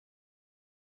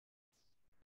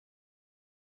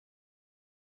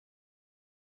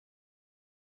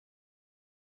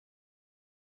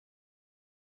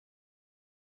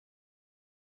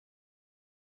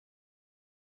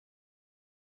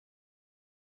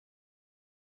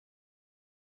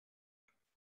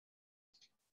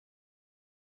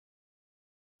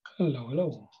Hello,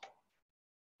 hello.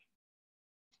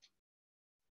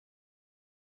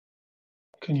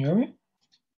 Can you hear me?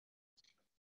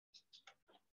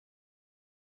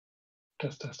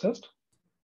 Test, test, test.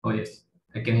 Oh, yes,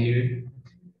 I can hear you.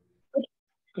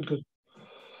 Good, good.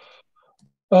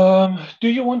 Do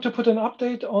you want to put an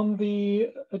update on the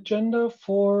agenda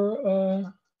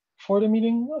for the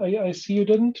meeting? I see you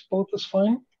didn't. Both is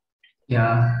fine.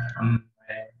 Yeah, I'm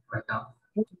right now.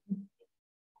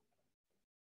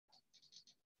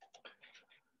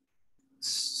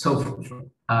 So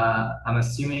I'm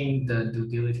assuming the due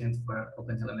diligence for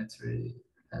OpenTelemetry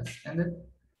has ended.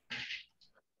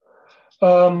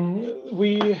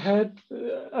 We had.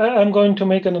 I'm going to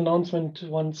make an announcement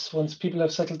once people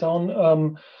have settled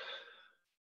down.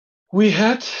 We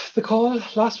had the call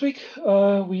last week.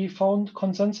 We found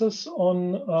consensus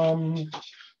on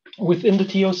within the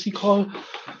TOC call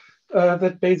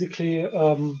that basically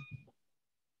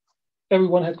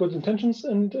everyone had good intentions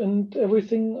and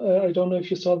everything. I don't know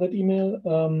if you saw that email.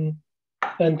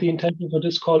 And the intention for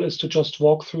this call is to just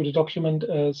walk through the document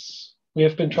as we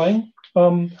have been trying.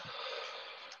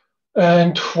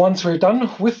 And once we're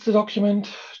done with the document,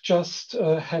 just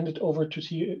hand it over to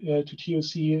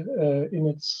TOC in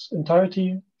its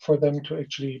entirety for them to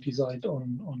actually decide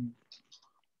on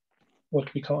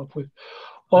what we come up with.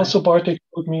 Also, Bartek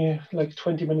told me like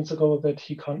 20 minutes ago that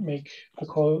he can't make the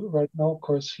call right now. Of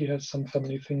course, he has some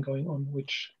family thing going on,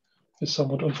 which is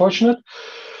somewhat unfortunate,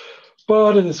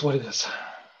 but it is what it is.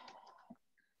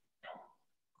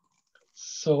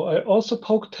 So I also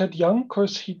poked Ted Young. Of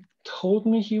course, he told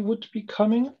me he would be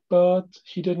coming, but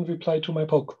he didn't reply to my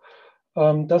poke.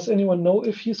 Does anyone know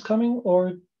if he's coming,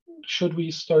 or should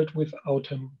we start without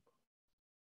him?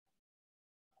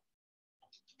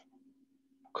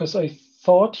 Because I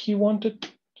thought he wanted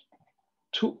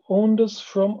to own this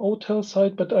from hotel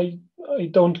side, but I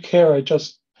don't care. I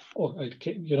just,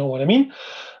 you know what I mean?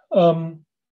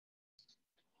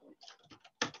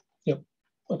 Yeah,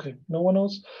 okay, no one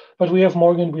knows. But we have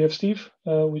Morgan, we have Steve,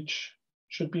 which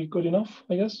should be good enough,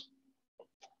 I guess.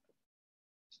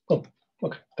 Oh,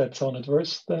 okay, that sounded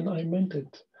worse than I meant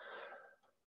it.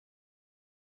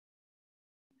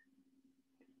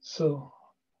 So.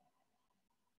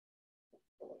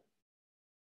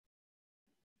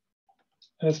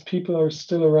 As people are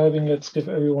still arriving, let's give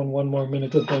everyone one more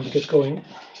minute and then get going.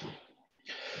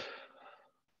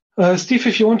 Steve,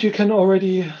 if you want, you can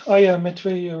already, yeah,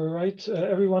 Medway, you're right.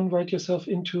 Everyone write yourself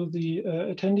into the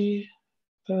attendee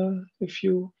if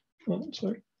you,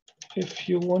 sorry. If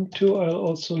you want to, I'll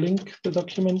also link the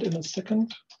document in a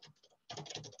second.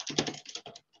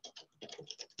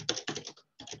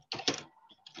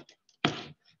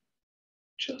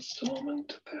 Just a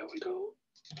moment, there we go.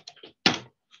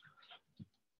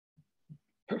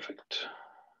 Perfect.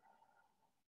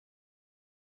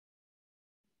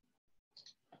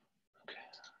 Okay.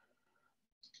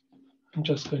 I'm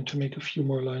just going to make a few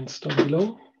more lines down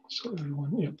below. So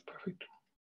everyone, yeah, perfect.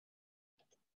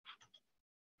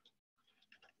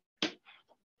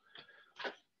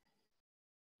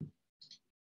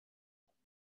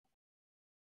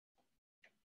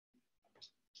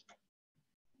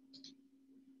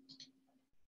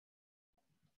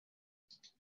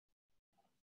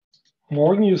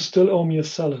 Morgan, you still owe me a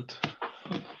salad.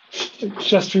 I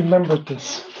just remembered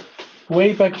this.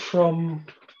 Way back from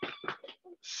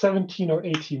 17 or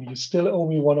 18, you still owe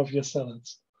me one of your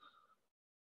salads.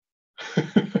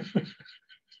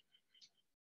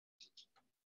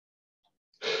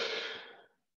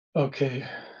 Okay.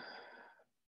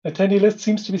 Attendee list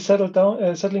seems to be settling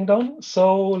down,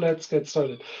 so let's get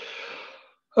started.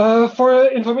 For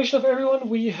information of everyone,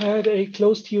 we had a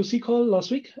closed TOC call last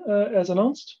week, as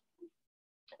announced.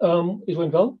 It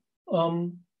went well.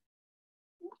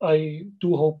 I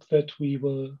do hope that we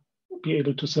will be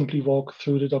able to simply walk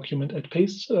through the document at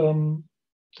pace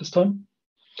this time.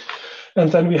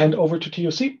 And then we hand over to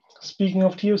TOC. Speaking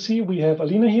of TOC, we have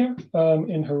Alina here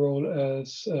in her role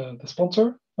as the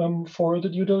sponsor for the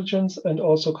due diligence, and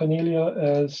also Cornelia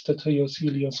as the TOC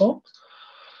liaison.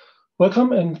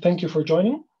 Welcome and thank you for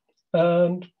joining.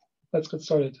 And let's get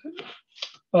started.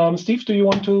 Steve, do you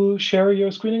want to share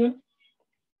your screen again?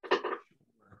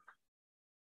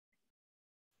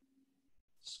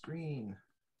 Screen.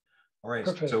 All right,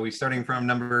 Perfect. so we starting from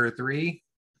number 3,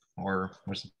 or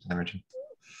what's the dimension?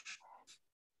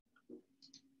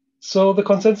 So the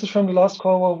consensus from the last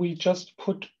call, where we just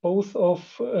put both of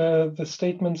the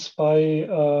statements by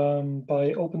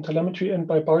OpenTelemetry and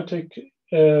by Bartek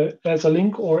as a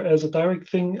link or as a direct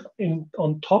thing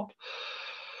on top.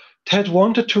 Ted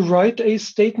wanted to write a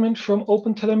statement from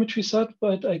OpenTelemetry side,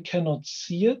 but I cannot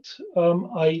see it.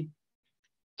 I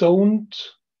don't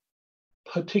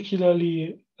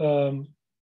particularly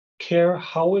care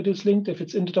how it is linked, if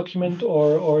it's in the document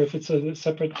or if it's a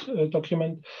separate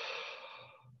document.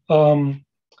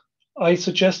 I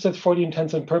suggest that for the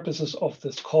intents and purposes of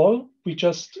this call, we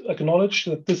just acknowledge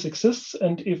that this exists,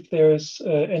 and if there's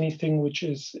anything which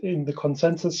is in the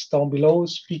consensus down below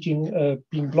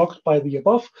being blocked by the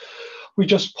above, we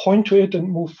just point to it and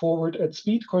move forward at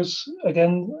speed, because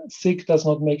again, SIG does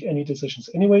not make any decisions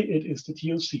anyway, it is the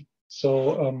TOC.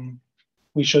 So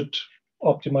we should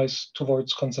optimize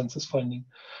towards consensus finding.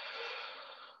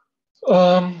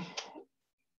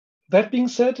 That being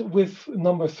said, with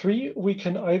number 3, we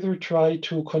can either try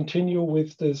to continue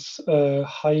with this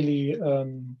highly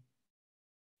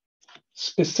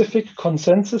specific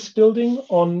consensus building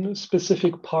on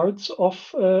specific parts of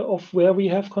where we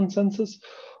have consensus,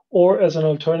 or as an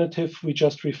alternative, we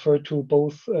just refer to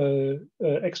both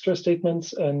extra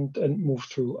statements and move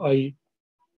through.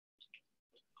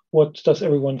 What does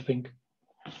everyone think?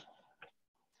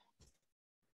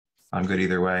 I'm good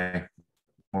either way.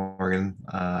 Morgan,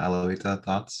 Eloita,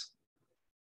 thoughts?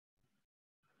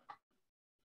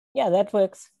 Yeah, that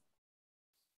works.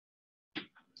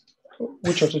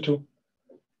 Which of the two?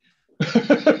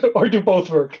 Or do both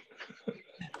work?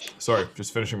 Sorry,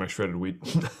 just finishing my shredded wheat.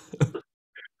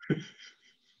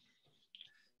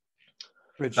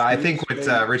 I think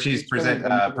what Richie's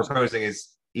proposing is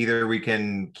either we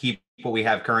can keep what we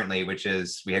have currently, which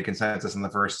is we had consensus on the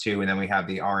first 2, and then we have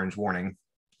the orange warning,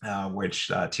 which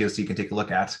TOC can take a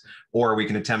look at, or we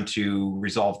can attempt to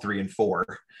resolve 3 and 4.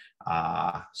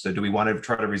 So do we want to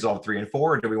try to resolve 3 and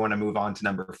 4, or do we want to move on to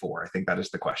number 4? I think that is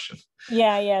the question.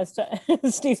 Yeah. So,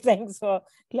 Steve, thanks for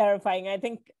clarifying. I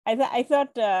think I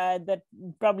thought that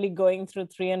probably going through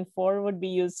 3 and 4 would be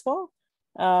useful.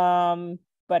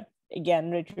 But again,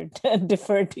 Richard,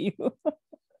 defer to you.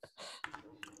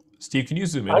 Steve, can you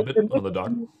zoom in a bit on the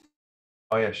doc?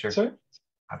 Oh yeah, sure. Sorry?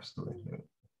 Absolutely.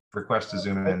 Request to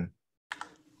zoom in.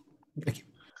 Thank you.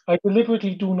 I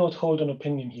deliberately do not hold an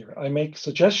opinion here. I make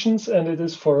suggestions, and it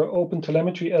is for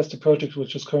OpenTelemetry as the project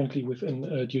which is currently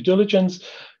within due diligence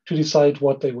to decide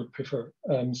what they would prefer.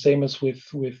 Same as with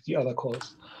the other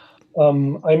calls.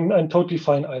 I'm totally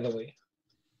fine either way.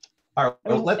 All right,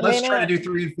 well, let's try to do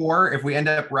 3 and 4. If we end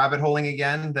up rabbit holing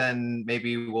again, then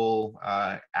maybe we'll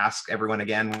ask everyone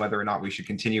again whether or not we should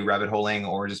continue rabbit holing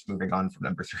or just moving on from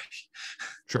number 3.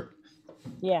 Sure.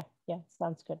 Yeah,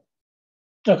 sounds good.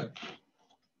 Okay.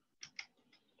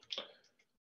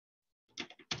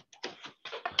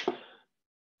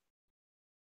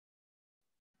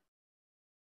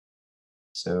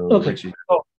 So, okay. Richie.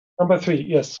 Oh, number 3,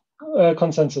 yes.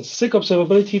 Consensus. SIG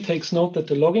Observability takes note that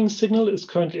the logging signal is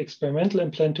currently experimental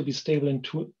and planned to be stable in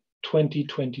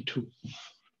 2022.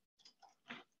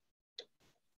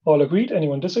 All agreed?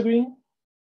 Anyone disagreeing?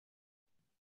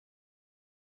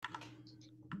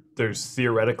 There's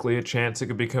theoretically a chance it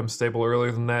could become stable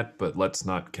earlier than that, but let's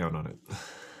not count on it.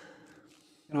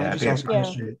 Can I just ask a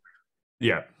question?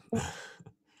 Yeah.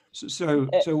 So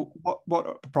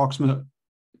what approximate,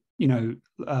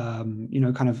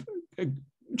 kind of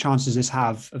chances does this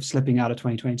have of slipping out of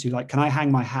 2022? Like, can I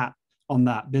hang my hat on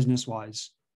that business-wise?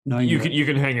 You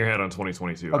can hang your hat on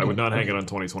 2022. Okay, I would not hang it on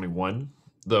 2021,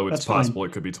 though it's possible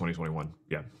it could be 2021.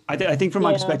 Yeah. I think from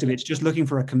my perspective, it's just looking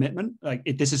for a commitment. Like,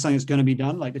 this is something that's going to be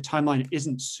done. Like, the timeline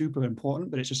isn't super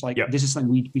important, but it's just like, this is something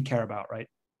we care about, right?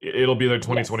 It'll be there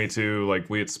 2022. Yes. Like,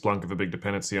 we at Splunk have a big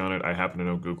dependency on it. I happen to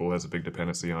know Google has a big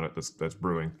dependency on it that's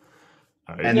brewing.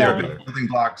 And there are building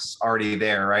blocks already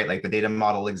there, right? Like the data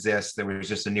model exists. There was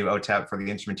just a new OTAP for the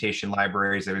instrumentation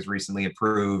libraries that was recently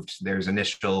approved. There's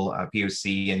initial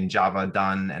POC in Java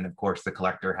done. And of course, the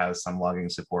collector has some logging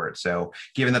support. So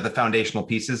given that the foundational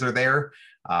pieces are there,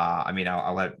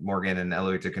 I'll let Morgan and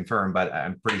Eloita confirm, but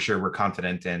I'm pretty sure we're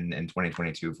confident in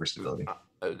 2022 for stability.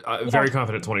 Very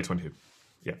confident 2022.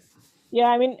 Yeah. Yeah,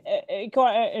 I'd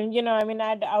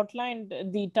outlined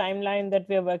the timeline that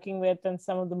we're working with and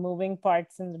some of the moving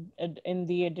parts in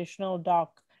the additional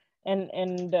doc. And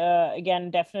again,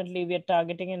 definitely we're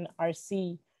targeting an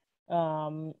RC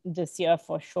this year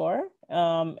for sure.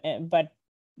 But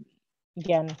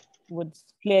again, would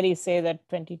clearly say that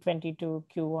 2022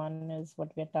 Q1 is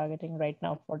what we're targeting right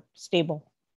now for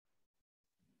stable.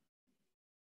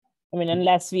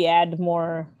 Unless we add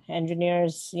more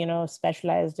engineers,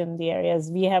 specialized in the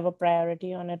areas, we have a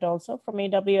priority on it also from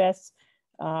AWS,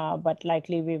 but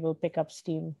likely we will pick up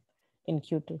steam in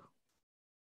Q2.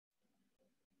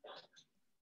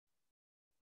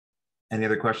 Any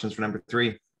other questions for number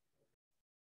 3?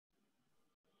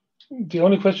 The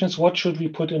only question is, what should we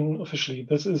put in officially?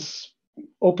 This is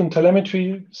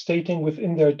OpenTelemetry stating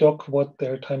within their doc what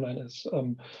their timeline is.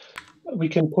 We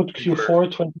can put Q4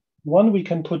 2021. We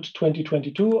can put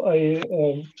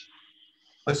 2022.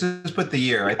 Let's just put the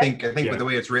year. I think with the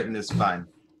way it's written is fine.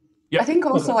 Yeah. I think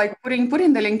also like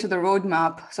putting the link to the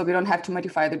roadmap, so we don't have to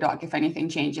modify the doc if anything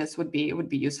changes, would be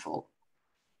useful.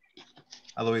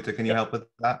 Aloita, can you help with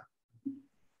that?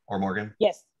 Or Morgan?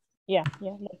 Yes. Yeah.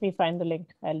 Let me find the link.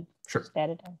 I'll just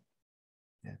add it on.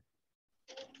 Yeah.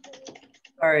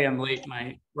 Sorry, I'm late.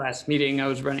 My last meeting I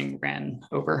was running ran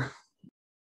over.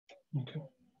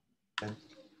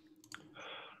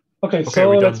 Okay,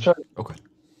 so let's try. Okay.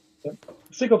 Yeah.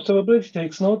 SIG Observability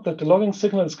takes note that the logging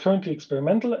signal is currently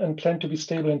experimental and planned to be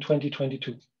stable in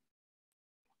 2022.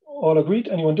 All agreed?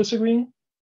 Anyone disagreeing?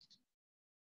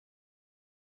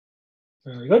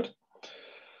 Very good.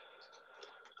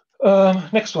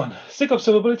 Next one. SIG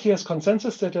Observability has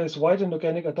consensus that there is wide and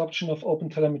organic adoption of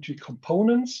OpenTelemetry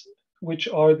components, which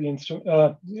are the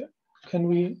instrument. Can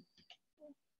we?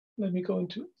 Let me go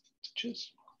into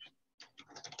just.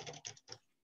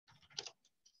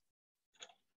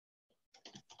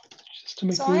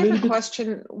 So I have a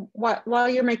question. While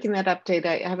you're making that update,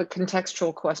 I have a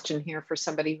contextual question here for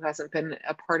somebody who hasn't been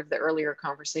a part of the earlier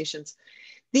conversations.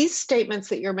 These statements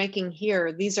that you're making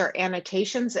here, these are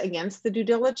annotations against the due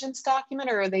diligence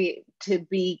document, or are they to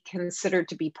be considered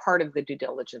to be part of the due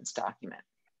diligence document?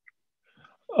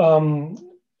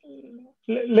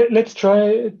 Let's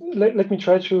try. Let me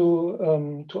try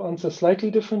to answer slightly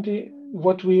differently.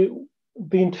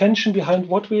 The intention behind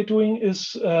what we're doing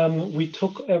is we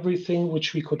took everything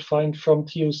which we could find from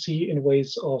TOC in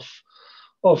ways of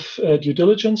due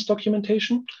diligence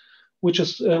documentation,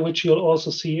 which you'll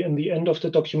also see in the end of the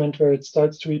document where it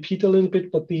starts to repeat a little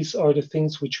bit, but these are the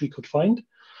things which we could find.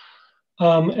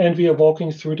 And we are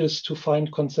walking through this to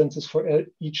find consensus for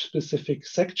each specific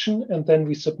section, and then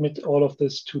we submit all of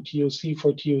this to TOC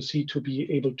for TOC to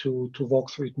be able to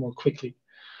walk through it more quickly.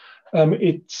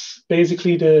 It's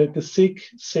basically the SIG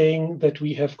saying that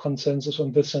we have consensus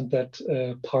on this and that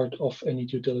part of any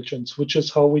due diligence, which is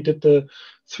how we did the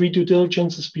 3 due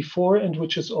diligences before, and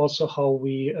which is also how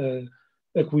we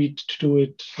agreed to do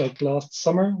it like last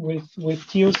summer with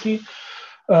TOC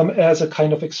as a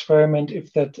kind of experiment,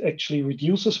 if that actually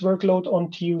reduces workload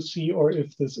on TOC or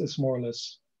if this is more or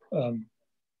less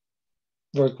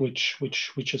work which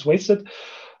is wasted.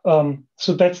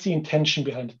 So that's the intention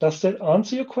behind it. Does that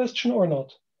answer your question or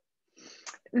not?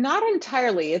 Not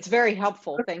entirely. It's very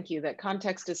helpful. Thank you. That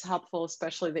context is helpful,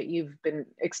 especially that you've been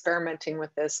experimenting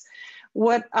with this.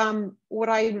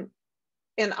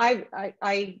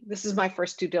 This is my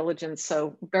first due diligence,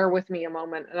 so bear with me a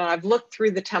moment. And I've looked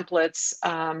through the templates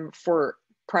for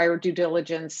prior due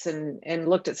diligence and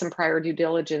looked at some prior due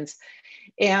diligence.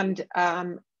 And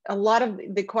a lot of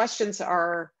the questions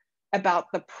are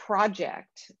about the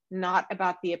project, not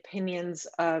about the opinions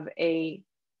of a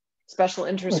special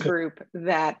interest group.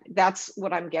 That's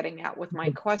what I'm getting at with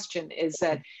my question, is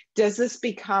that does this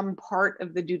become part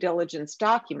of the due diligence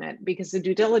document? Because the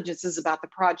due diligence is about the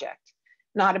project,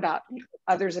 not about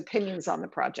others' opinions on the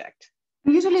project.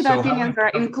 Usually the opinions are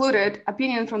included,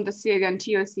 opinions from the SIG and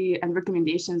TOC and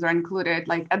recommendations are included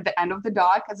like at the end of the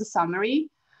doc as a summary.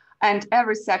 And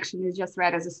every section is just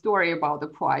read as a story about the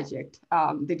project,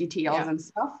 the details and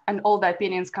stuff, and all the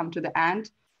opinions come to the end.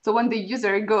 So when the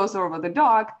user goes over the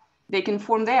doc, they can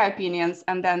form their opinions,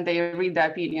 and then they read the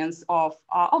opinions of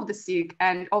the SIG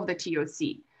and of the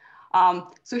TOC.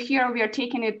 So here we are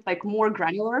taking it like more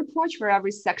granular approach where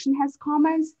every section has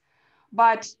comments,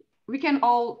 but we can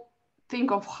all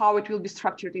think of how it will be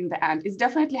structured in the end. It's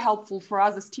definitely helpful for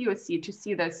us as TOC to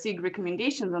see the SIG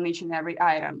recommendations on each and every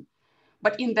item.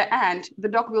 But in the end, the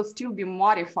doc will still be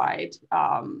modified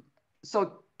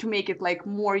so to make it like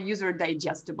more user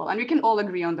digestible. And we can all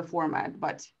agree on the format,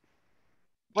 but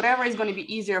whatever is going to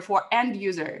be easier for end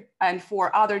user and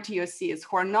for other TOCs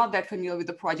who are not that familiar with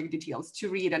the project details to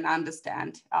read and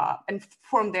understand and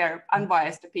form their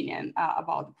unbiased opinion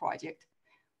about the project.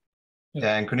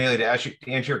 Yeah, and Cornelia,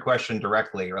 to answer your question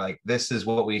directly, like this is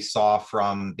what we saw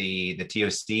from the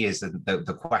TOC is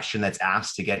the question that's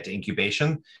asked to get to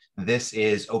incubation. This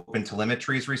is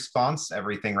OpenTelemetry's response,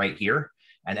 everything right here,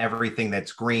 and everything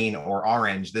that's green or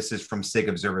orange, this is from SIG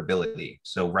Observability.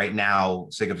 So right now,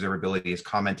 SIG Observability is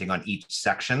commenting on each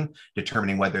section,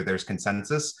 determining whether there's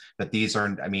consensus, but these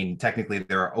aren't, I mean, technically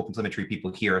there are OpenTelemetry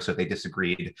people here, so if they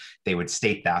disagreed, they would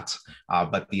state that,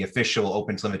 but the official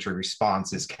OpenTelemetry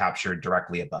response is captured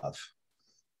directly above.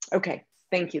 Okay,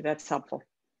 thank you, that's helpful.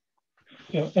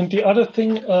 Yeah, and the other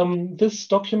thing, this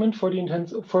document from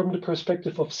the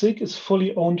perspective of SIG is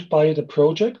fully owned by the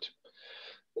project.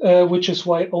 Which is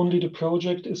why only the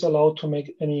project is allowed to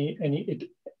make any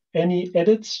any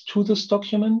edits to this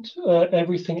document.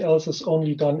 Everything else is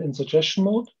only done in suggestion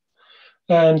mode.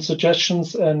 And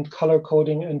suggestions and color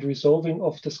coding and resolving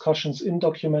of discussions in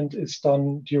document is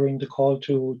done during the call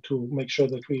to make sure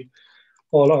that we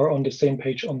all are on the same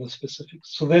page on the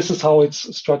specifics. So this is how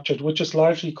it's structured, which is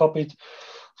largely copied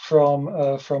from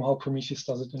how Prometheus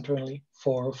does it internally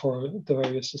for the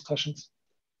various discussions.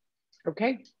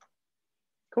 Okay,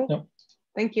 cool. Yeah.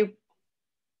 Thank you.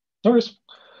 No worries.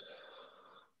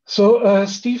 So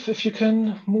Steve, if you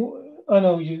can move. I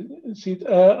know you see it.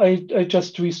 I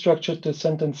just restructured the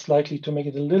sentence slightly to make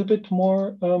it a little bit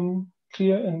more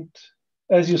clear. And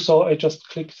as you saw, I just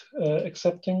clicked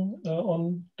accepting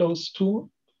on those two.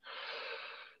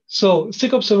 So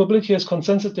SIG Observability has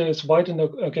consensus there is wide and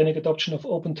organic adoption of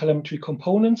open telemetry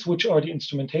components, which are the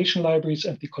instrumentation libraries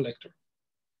and the collector.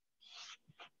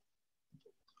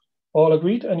 All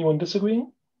agreed? Anyone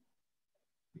disagreeing?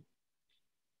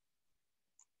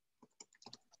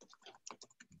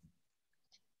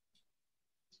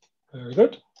 Very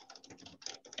good.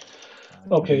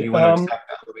 Okay. Do you want to accept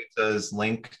Eloisa's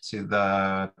link to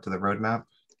the roadmap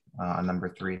on number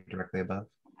 3 directly above?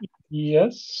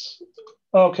 Yes.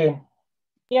 Okay.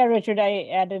 Yeah, Richard, I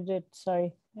added it.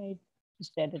 Sorry, I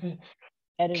just added it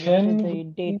to the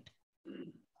date.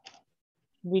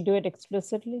 We do it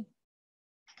explicitly.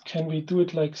 Can we do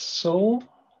it like so?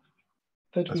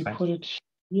 That That's we fine. Put it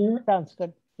here. Sounds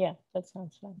good. Yeah, that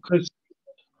sounds fine.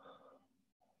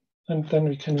 And then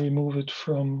we can remove it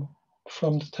from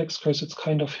the text because it's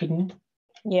kind of hidden.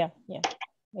 Yeah,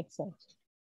 makes sense.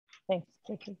 Thanks,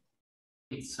 Richard.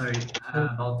 Sorry,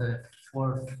 about the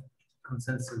fourth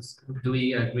consensus. Do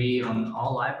we agree on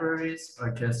all libraries or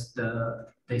just the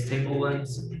stable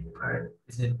ones? Or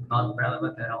is it not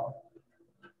relevant at all?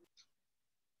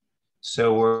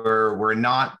 So we're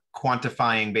not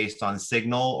quantifying based on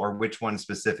signal or which one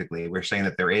specifically. We're saying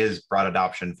that there is broad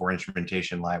adoption for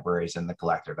instrumentation libraries in the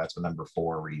collector. That's what number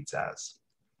 4 reads as.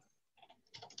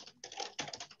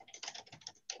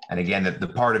 And again, the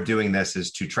part of doing this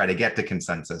is to try to get to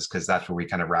consensus, because that's where we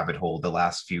kind of rabbit holed the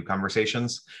last few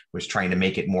conversations, was trying to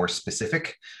make it more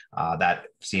specific. That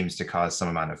seems to cause some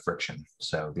amount of friction.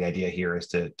 So the idea here is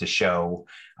to show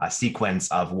a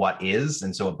sequence of what is.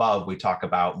 And so above, we talk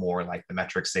about more like the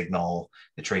metric signal,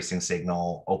 the tracing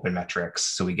signal, open metrics.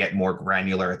 So we get more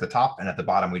granular at the top. And at the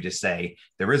bottom, we just say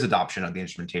there is adoption of the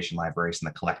instrumentation libraries in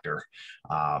the collector,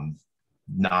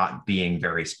 not being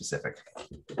very specific.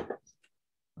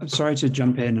 I'm sorry to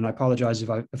jump in, and I apologize if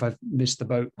I've missed the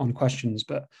boat on questions,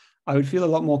 but I would feel a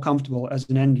lot more comfortable as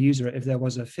an end user if there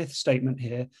was a 5th statement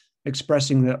here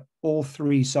expressing that all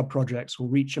 3 sub-projects will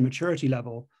reach a maturity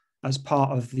level as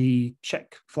part of the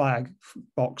check flag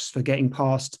box for getting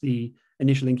past the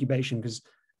initial incubation, because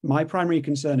my primary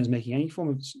concern is making any form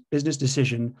of business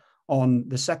decision on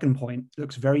the second point. It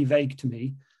looks very vague to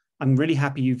me. I'm really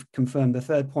happy you've confirmed the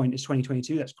 3rd point is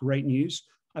 2022. That's great news.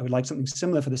 I would like something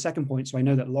similar for the second point, so I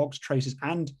know that logs, traces,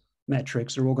 and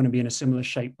metrics are all going to be in a similar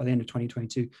shape by the end of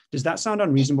 2022. Does that sound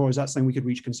unreasonable, or is that something we could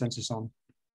reach consensus on?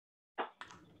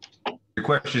 Your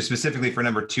question is specifically for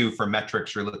number 2 for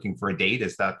metrics. You're looking for a date.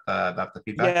 Is that the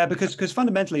feedback? Yeah, because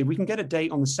fundamentally, if we can get a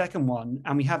date on the second one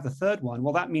and we have the third one,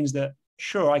 well, that means that,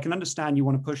 sure, I can understand you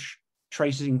want to push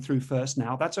tracing through first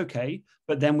now. That's okay.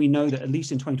 But then we know that at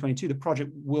least in 2022, the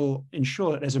project will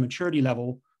ensure that there's a maturity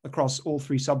level across all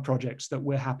 3 sub-projects that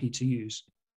we're happy to use.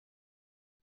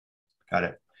 Got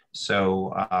it.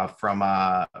 So from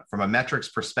a metrics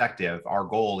perspective, our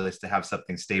goal is to have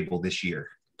something stable this year,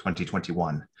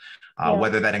 2021.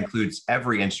 Whether that includes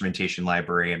every instrumentation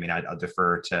library, I mean, I'll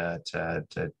defer to Ted,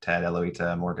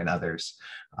 Eloita, Morgan, others.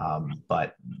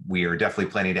 But we are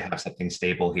definitely planning to have something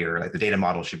stable here. Like the data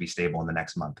model should be stable in the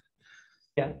next month.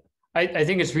 Yeah, I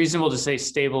think it's reasonable to say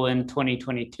stable in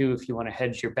 2022 if you want to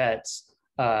hedge your bets.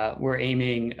 We're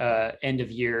aiming end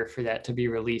of year for that to be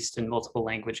released in multiple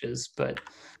languages, but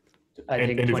I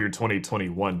think end of year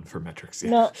 2021 for metrics. Yeah.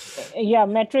 No, yeah,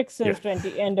 metrics is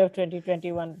end of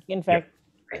 2021. In fact,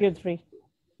 Q3.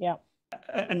 Yeah.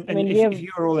 And I mean, if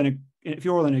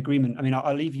you're all in agreement, I mean,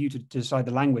 I'll leave you to decide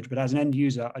the language, but as an end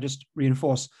user, I just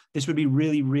reinforce this would be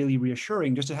really, really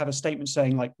reassuring just to have a statement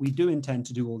saying like, we do intend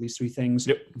to do all these 3 things.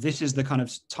 Yep. This is the kind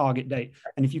of target date.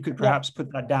 And if you could perhaps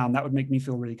put that down, that would make me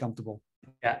feel really comfortable.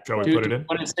 Yeah. Shall we put it in?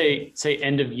 I want to say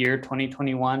end of year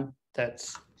 2021.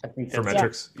 I think that's, for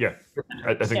metrics. Yeah.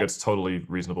 I think that's totally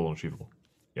reasonable and achievable.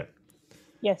 Yeah.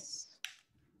 Yes.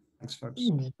 Thanks, folks.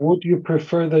 Would you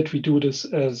prefer that we do this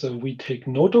as we take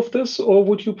note of this, or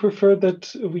would you prefer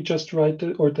that we just write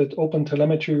it, or that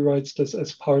OpenTelemetry writes this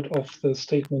as part of the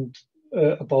statement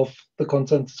above the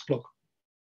consensus block?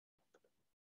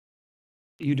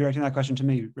 you directing that question to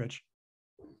me, Rich?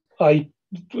 To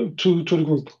the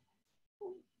group.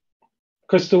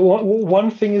 Because the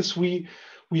one thing is we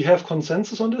have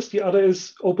consensus on this. The other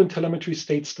is OpenTelemetry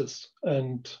states this.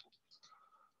 And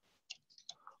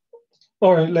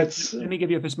or let me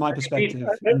give you my perspective,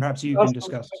 and perhaps you can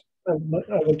discuss. I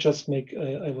will just make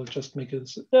it.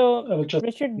 So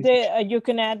Richard, you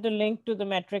can add the link to the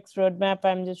metrics roadmap.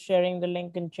 I'm just sharing the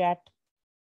link in chat.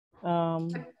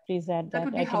 Please add that. That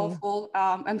would be helpful,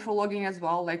 and for logging as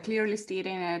well, like clearly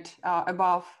stating it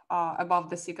above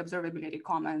the SIG observability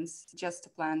comments, just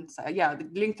to plan. So, yeah, the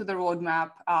link to the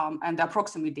roadmap and the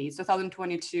approximate dates,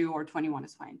 2022 or 21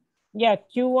 is fine. Yeah,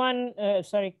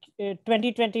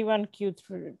 2021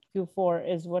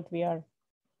 Q4 is what we are.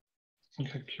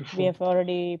 Okay, Q4. We have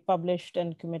already published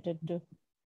and committed to.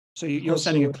 So you're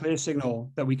sending a clear signal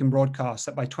that we can broadcast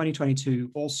that by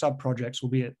 2022, all sub-projects will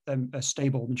be at a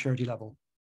stable maturity level.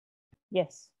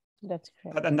 Yes, that's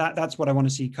correct. And that's what I want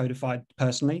to see codified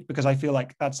personally, because I feel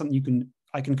like that's something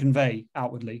I can convey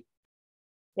outwardly.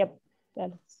 Yep,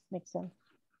 that makes sense.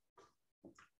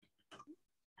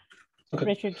 Okay.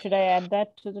 Richard, should I add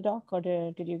that to the doc, or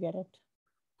did you get it?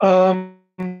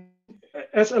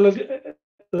 As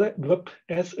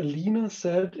Alina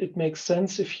said, it makes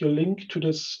sense if you link to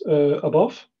this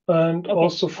above, and okay,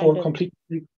 also for complete,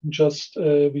 we can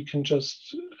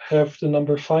just have the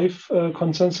number 5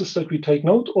 consensus that we take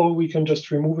note, or we can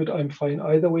just remove it. I'm fine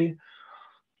either way.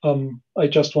 I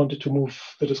just wanted to move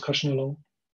the discussion along.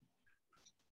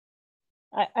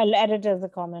 I'll add it as a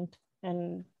comment,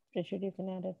 and Richard, you can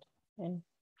add it in.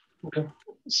 Okay,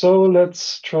 so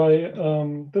let's try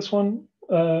this one.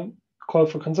 Call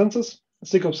for consensus.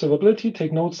 SIG observability,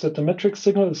 take notes that the metric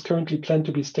signal is currently planned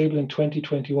to be stable in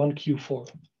 2021 Q4.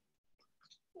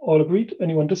 All agreed?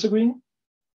 Anyone disagreeing?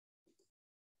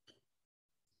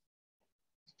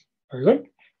 Very good.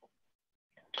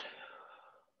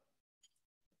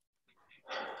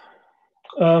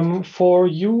 For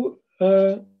you,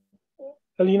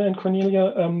 Alina and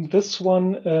Cornelia, this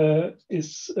one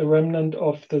is a remnant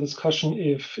of the discussion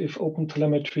if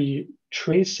OpenTelemetry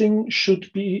tracing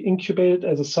should be incubated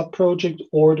as a sub-project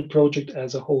or the project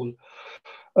as a whole,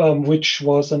 which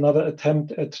was another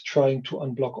attempt at trying to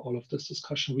unblock all of this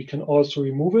discussion. We can also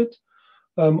remove it.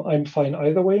 I'm fine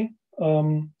either way.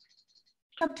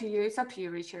 It's up to you. It's up to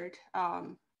you, Richard.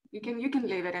 You can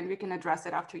leave it, and we can address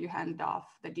it after you hand off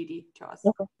the DD to us.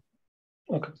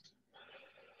 Okay.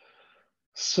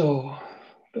 So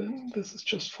then this is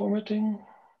just formatting.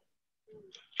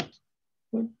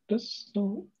 What this?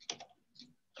 No.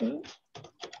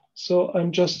 So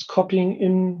I'm just copying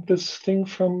in this thing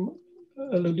from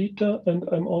Lolita, and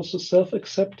I'm also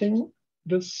self-accepting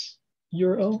this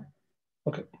URL.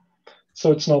 Okay,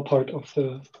 so it's now part of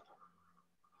the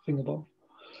thing above.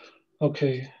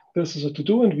 Okay, this is a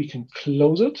to-do, and we can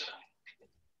close it.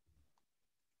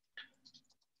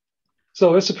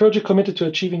 So is the project committed to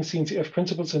achieving CNCF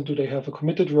principles, and do they have a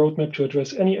committed roadmap to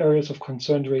address any areas of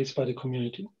concern raised by the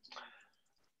community?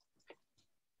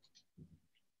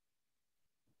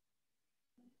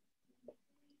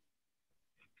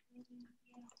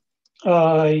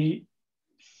 I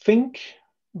think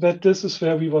that this is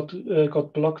where we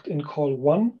got blocked in call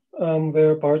 1,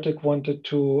 where Bartek wanted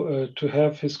to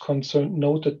have his concern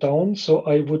noted down. So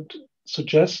I would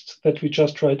suggest that we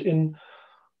just write in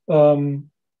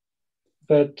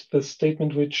that the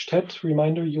statement which Ted,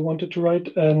 reminder, you wanted to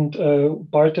write, and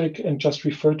Bartek, and just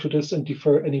refer to this and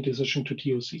defer any decision to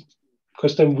TOC,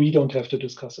 because then we don't have to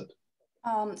discuss it.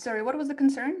 Sorry, what was the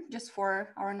concern? Just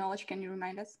for our knowledge, can you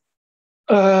remind us?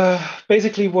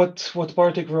 Basically what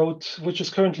Bartek wrote, which is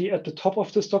currently at the top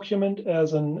of this document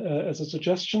as a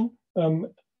suggestion.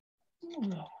 Can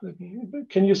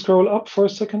you scroll up for a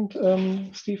second,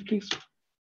 Steve, please?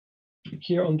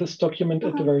 Here on this document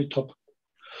at the very top.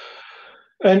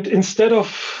 And instead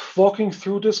of walking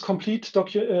through this complete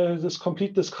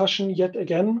discussion yet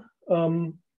again,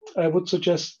 I would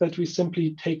suggest that we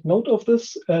simply take note of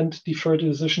this and defer the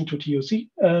decision to TOC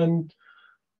and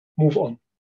move on.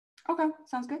 Okay,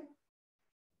 sounds good.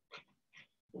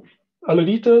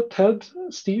 Alolita, Ted,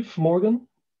 Steve, Morgan.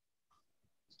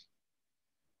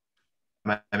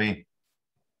 I mean,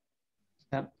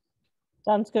 yeah.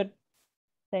 Sounds good.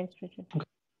 Thanks, Richard. Okay.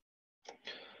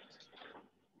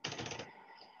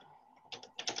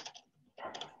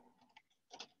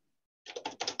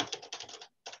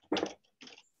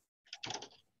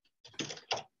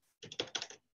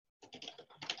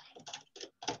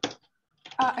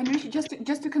 And Richard,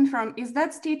 just to confirm, is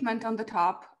that statement on the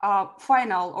top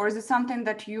final, or is it something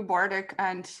that you, Bartek,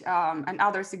 and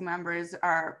other SIG members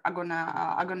are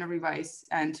gonna revise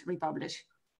and republish?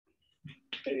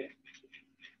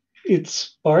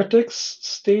 It's Bartek's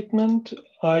statement.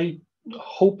 I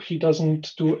hope he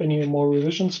doesn't do any more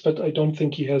revisions, but I don't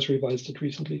think he has revised it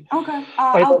recently. Okay,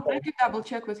 I can double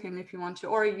check with him if you want to,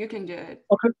 or you can do it.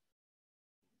 Okay.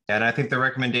 And I think the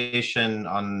recommendation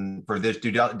for this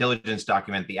due diligence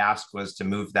document, the ask was to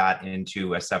move that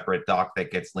into a separate doc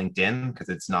that gets linked in because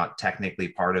it's not technically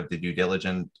part of the due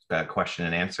diligence question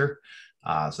and answer.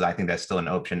 So I think that's still an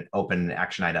open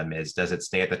action item does it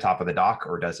stay at the top of the doc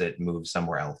or does it move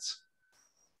somewhere else?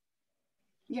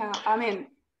 Yeah, I mean,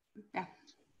 yeah.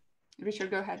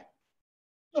 Richard, go ahead.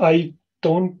 I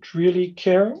don't really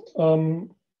care.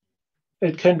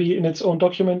 It can be in its own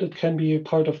document. It can be a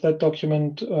part of that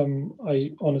document.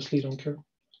 I honestly don't care.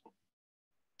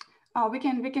 We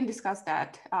can discuss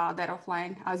that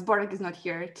offline. As Bartek is not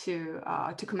here to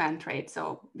comment, right?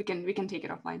 So we can take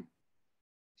it offline.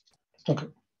 Okay.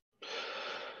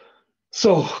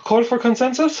 So call for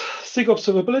consensus. SIG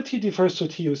observability defers to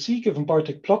TOC given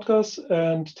Bartek Plotkas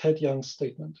and Ted Young's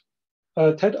statement.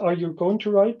 Ted, are you going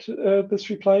to write this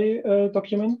reply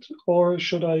document, or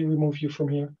should I remove you from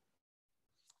here?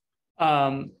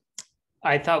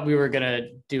 I thought we were going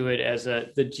to do it as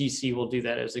the GC will do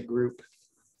that as a group.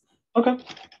 Okay.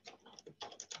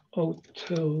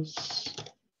 Hotel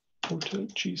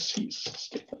GC's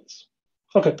statements.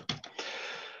 Okay.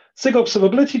 SIG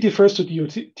observability defers to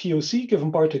TOC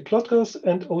given Bartek Plotkas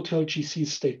and Hotel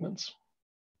GC's statements.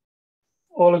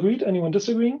 All agreed? Anyone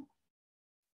disagreeing?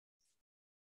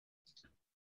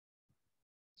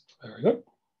 Very good.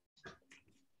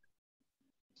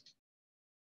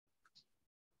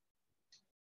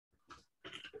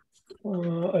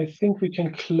 I think we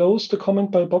can close the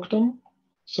comment by Bogdan.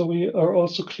 So we are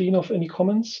also clean of any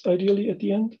comments, ideally, at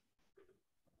the end.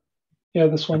 Yeah,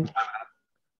 this one.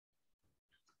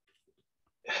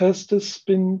 Has this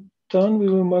been done? We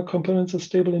will mark components as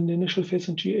stable in the initial phase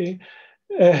in GA.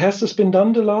 Has this been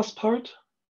done, the last part?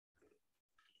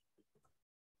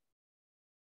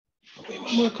 We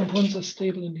will mark components as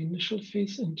stable in the initial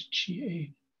phase in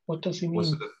GA. What does he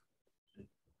mean?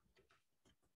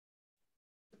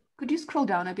 Could you scroll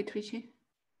down a bit, Richie?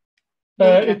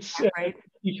 It's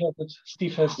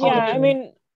Steve has. Yeah, I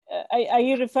mean, are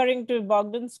you referring to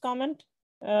Bogdan's comment?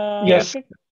 Yes. Richard?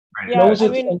 Right. Yeah, I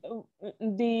mean,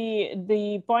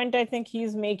 the point I think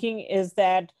he's making is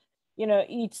that, you know,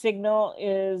 each signal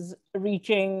is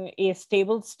reaching a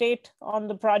stable state on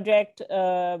the project.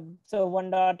 So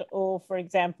 1.0, for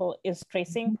example, is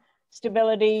tracing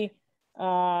stability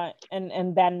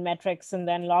and then metrics and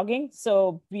then logging.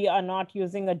 So we are not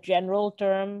using a general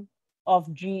term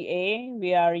of GA.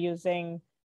 We are using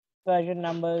version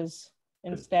numbers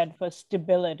instead for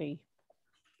stability.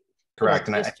 Correct,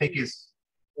 and I think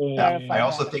I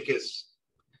also think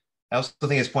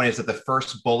his point is that the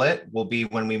first bullet will be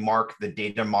when we mark the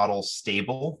data model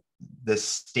stable. The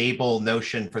stable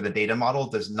notion for the data model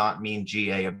does not mean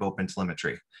GA of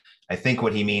OpenTelemetry. I think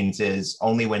what he means is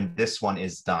only when this one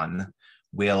is done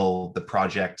will the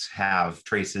project have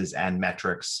traces and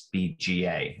metrics be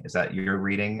GA. Is that your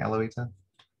reading, Eloisa?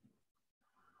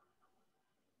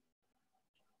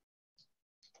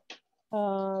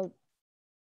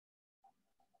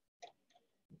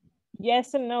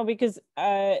 Yes and no, because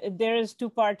there is two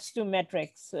parts to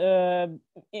metrics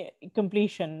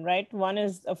completion, right? One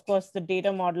is, of course, the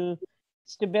data model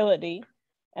stability,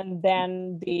 and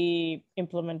then the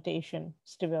implementation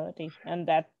stability. And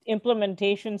that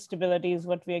implementation stability is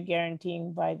what we are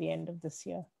guaranteeing by the end of this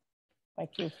year, by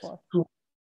Q4.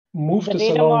 Move the this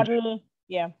data along. model,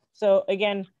 yeah. So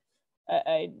again,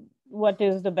 what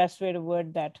is the best way to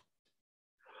word that?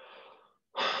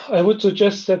 I would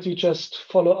suggest that we just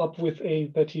follow up with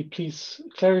that he please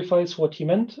clarifies what he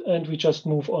meant, and we just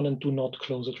move on and do not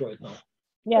close it right now.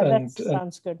 Yeah, that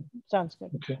sounds good. Sounds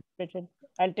good. Okay. Richard,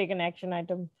 I'll take an action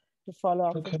item to follow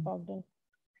up with Bogdan.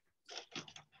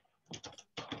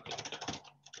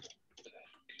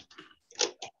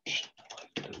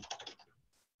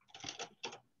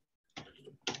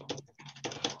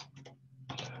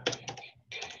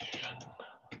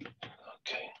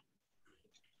 Okay.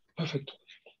 Perfect.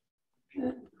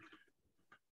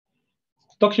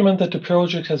 Document that the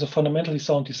project has a fundamentally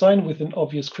sound design within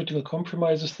obvious critical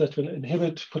compromises that will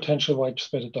inhibit potential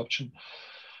widespread adoption.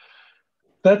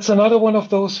 That's another one of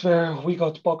those where we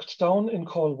got bogged down in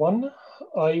call one.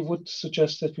 I would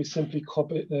suggest that we simply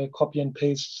copy and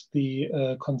paste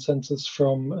the consensus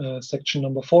from section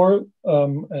number 4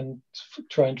 and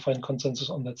try and find consensus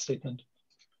on that statement.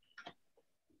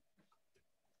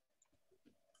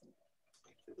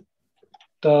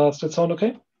 Does that sound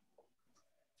okay?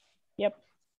 Yep.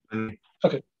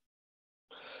 Okay.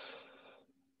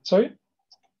 Sorry?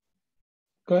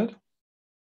 Go ahead.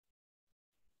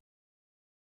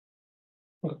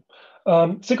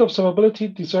 SIG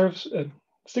observability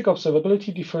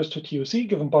defers to TOC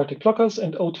given Bartik blockers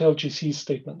and OTLGC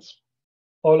statements.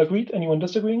 All agreed? Anyone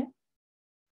disagreeing?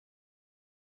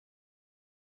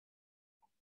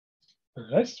 Very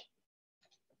nice.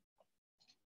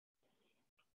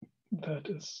 That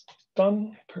is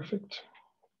done. Perfect.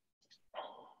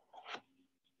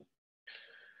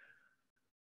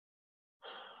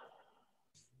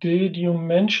 Did you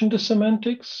mention the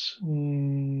semantics?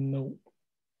 No.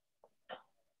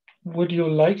 Would you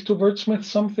like to wordsmith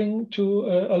something to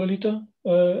Alalita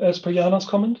as per Jana's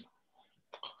comment?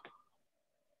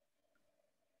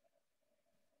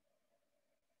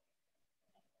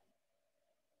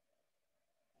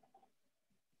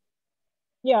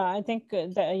 Yeah, I think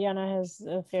that Jana has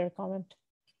a fair comment.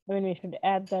 I mean, we should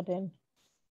add that in.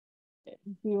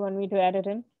 Do you want me to add it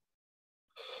in?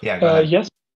 Yeah, go ahead. Yes.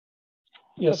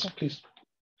 Yes, Okay. please.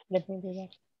 Let me do that.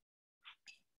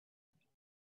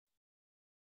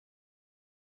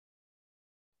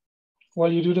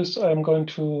 While you do this, I'm going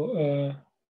to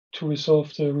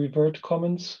resolve the revert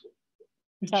comments,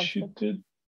 which Sounds you good. did.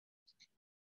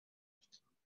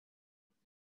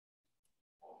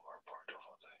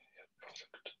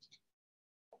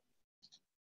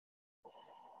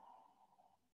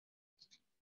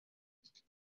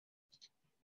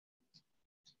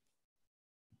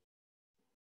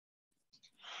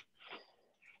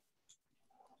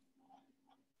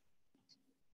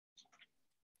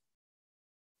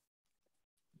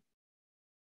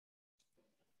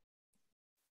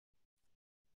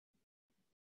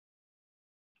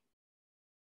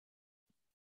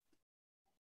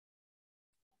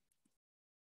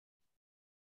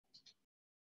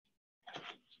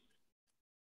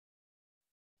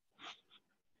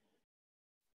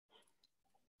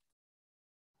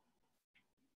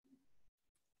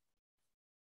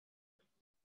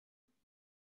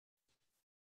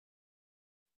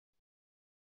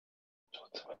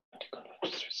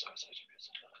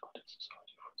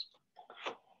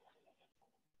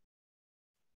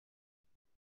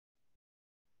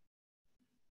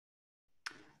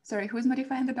 Sorry, who's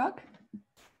modifying the doc?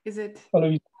 Is it?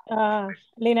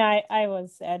 Lena, I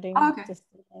was adding okay. just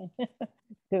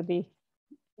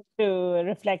to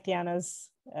reflect Jana's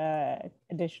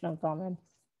additional comment.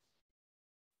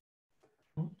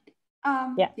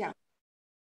 Yeah.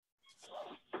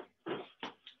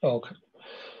 Okay.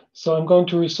 So I'm going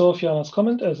to resolve Jana's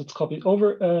comment as it's copied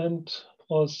over and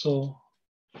also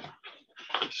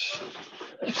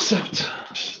accept.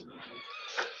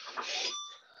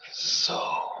 So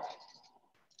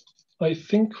I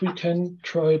think we can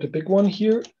try the big one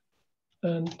here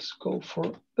and go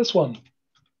for this one.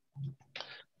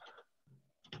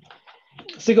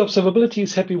 SIG observability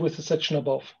is happy with the section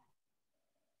above.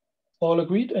 All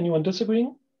agreed? Anyone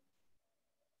disagreeing?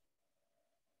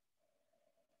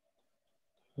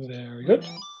 Very good.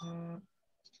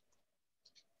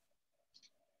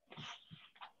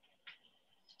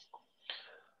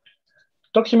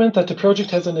 Document that the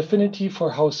project has an affinity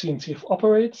for how CNCF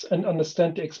operates and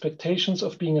understand the expectations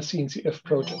of being a CNCF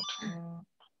project.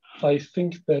 I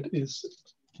think that is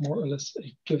more or less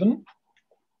a given.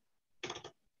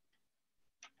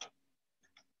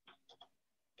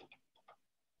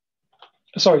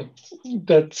 Sorry,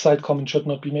 that side comment should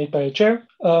not be made by a chair.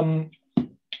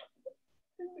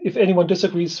 If anyone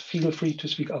disagrees, feel free to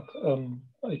speak up.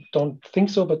 I don't think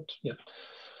so, but yeah,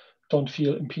 don't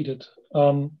feel impeded.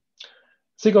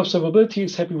 SIG observability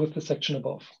is happy with the section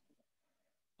above.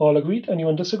 All agreed?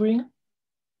 Anyone disagreeing?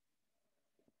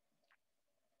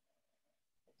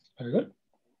 Very good.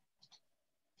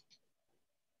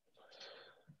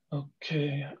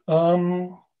 Okay.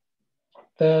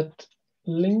 That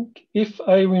link, if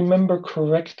I remember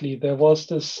correctly, there was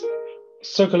this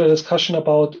circular discussion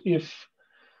about if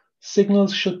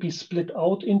signals should be split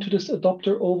out into this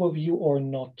adopter overview or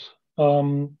not.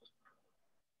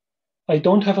 I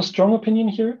don't have a strong opinion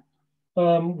here.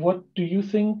 What do you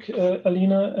think,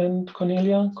 Alina and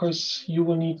Cornelia? Because you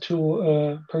will need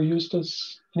to peruse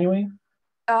this anyway.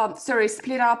 Sorry,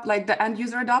 split up like the end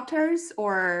user adopters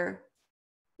or?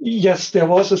 Yes, there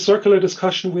was a circular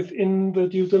discussion within the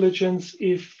due diligence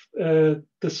if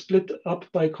the split up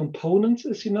by components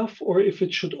is enough, or if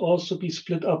it should also be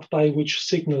split up by which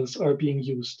signals are being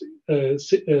used,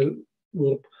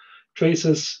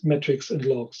 traces, metrics, and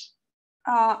logs.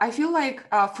 I feel like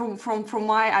from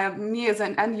me as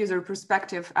an end user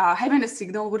perspective, having a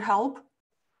signal would help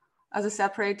as a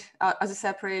separate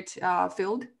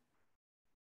field.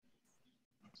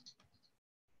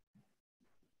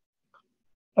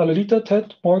 Alalita,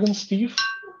 Ted, Morgan, Steve,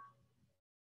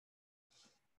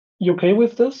 you okay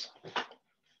with this?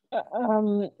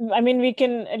 I mean,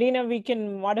 Alina, we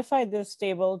can modify this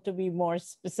table to be more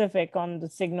specific on the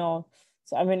signal.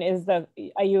 So, I mean,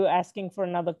 are you asking for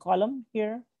another column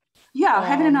here? Yeah,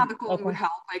 having another column okay. would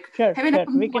help. Like Sure, having sure. a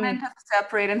component as a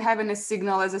separate and having a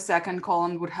signal as a second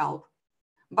column would help.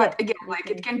 But again, like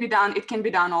it can be done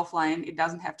offline. It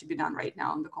doesn't have to be done right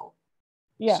now on the call.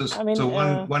 Yeah, so, I mean, so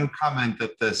one comment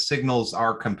that the signals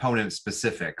are component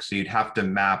specific. So you'd have to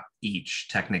map each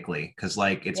technically, because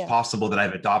like it's possible that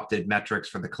I've adopted metrics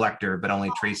for the collector, but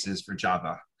only traces for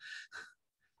Java.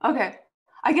 Okay,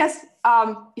 I guess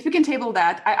if you can table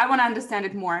that, I want to understand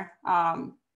it more.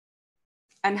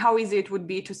 And how easy it would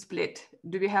be to split.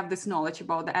 Do we have this knowledge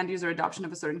about the end user adoption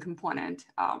of a certain component?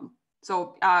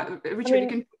 So Richard, you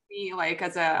can put me like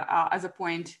as a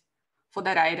point for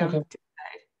that item. Okay. To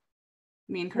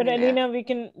me and but Alina, we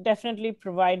can definitely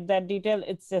provide that detail.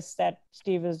 It's just that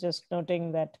Steve is just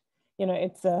noting that, you know,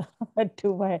 it's a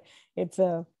it's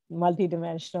a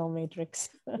multi-dimensional matrix.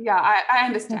 Yeah, I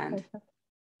understand.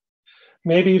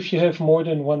 Maybe if you have more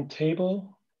than one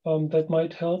table, that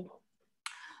might help.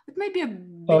 It might be a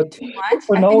bit too much.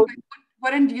 I think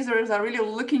what end users are really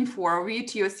looking for, we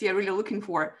TOC are really looking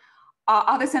for,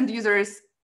 other end users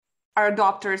are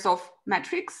adopters of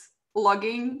metrics,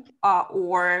 logging,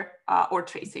 or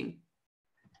tracing.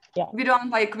 Yeah. We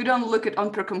don't look at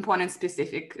on per component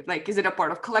specific. Like, is it a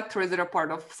part of collector? Is it a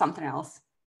part of something else?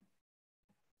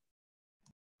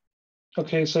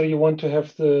 Okay, so you want to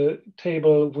have the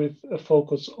table with a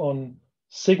focus on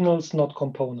signals, not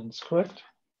components, correct?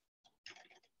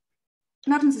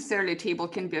 Not necessarily a table,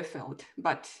 can be a field,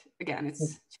 but again,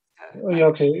 it's. Yeah,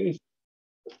 okay.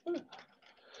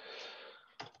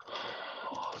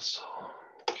 Also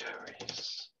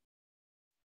carries.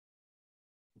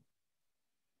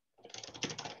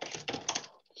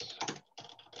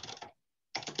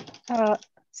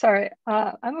 Sorry,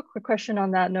 I have a quick question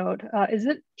on that note. Is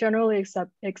it generally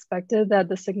expected that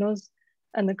the signals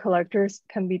and the collectors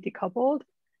can be decoupled?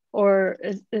 Or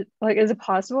is it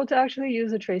possible to actually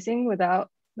use the tracing without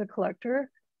the collector?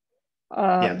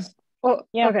 Yes. Oh,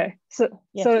 yeah. Okay. So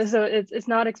yes. so it's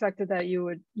not expected that you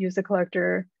would use the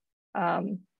collector.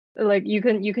 Like you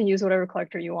can use whatever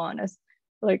collector you want, as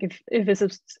like if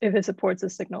it supports the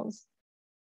signals.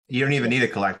 You don't even need a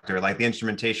collector. Like the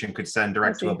instrumentation could send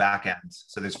direct to a backend.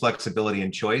 So there's flexibility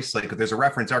and choice. Like if there's a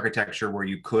reference architecture where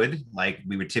you could, like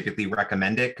we would typically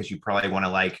recommend it because you probably want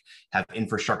to like have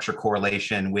infrastructure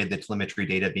correlation with the telemetry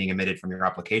data being emitted from your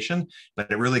application. But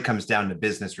it really comes down to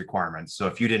business requirements. So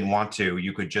if you didn't want to,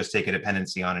 you could just take a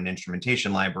dependency on an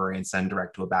instrumentation library and send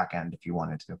direct to a backend if you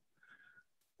wanted to.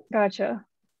 Gotcha.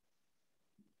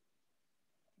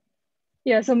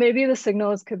 Yeah, so maybe the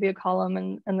signals could be a column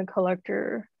and the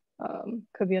collector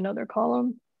could be another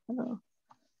column. I don't know.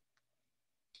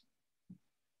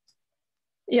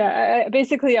 Yeah,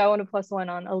 basically I want to +1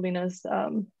 on Alina's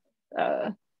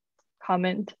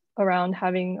comment around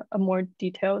having more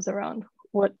details around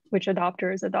which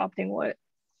adopter is adopting what.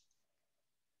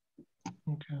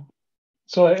 Okay.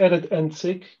 So I added end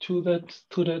SIG to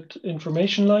that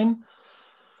information line.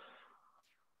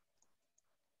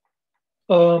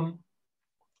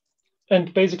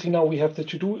 And basically now we have the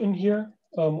to-do in here,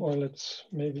 or let's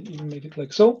maybe even make it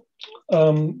like so,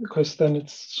 because then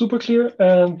it's super clear,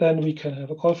 and then we can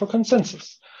have a call for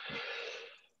consensus.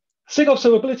 SIG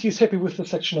Observability is happy with the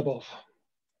section above.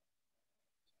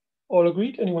 All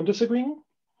agreed? Anyone disagreeing?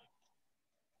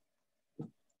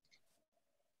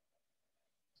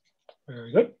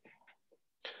 Very good.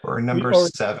 For number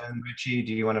 7, Richie,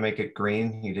 do you want to make it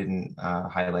green? You didn't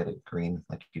highlight it green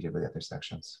like you did with the other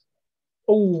sections.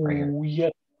 Oh, right,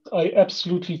 yes, I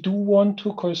absolutely do want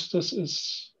to, because this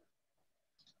is,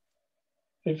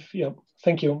 thank you.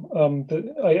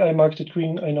 I marked it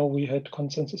green. I know we had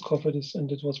consensus call for this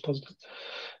and it was positive.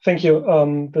 Thank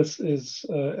you. This is,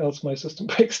 else my system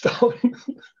breaks down.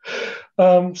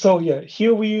 So yeah,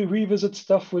 here we revisit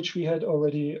stuff which we had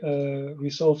already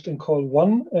resolved in call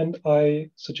 1, and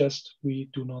I suggest we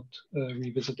do not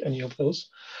revisit any of those.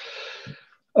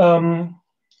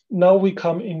 Now we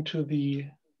come into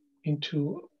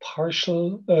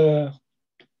partial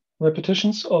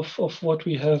repetitions of what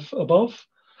we have above.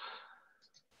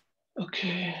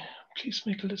 Okay, please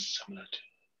make a list similar to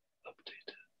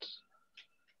updated.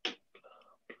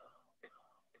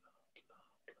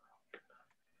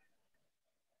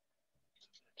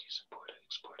 These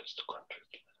exporters to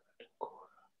contract.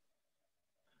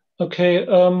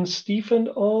 Okay, Steve and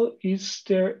all, is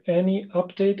there any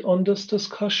update on this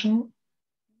discussion?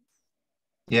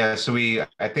 Yeah, so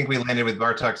I think we landed with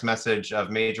Bartok's message of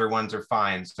major ones are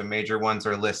fine. So major ones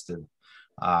are listed.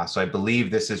 So I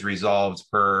believe this is resolved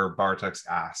per Bartok's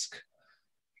ask.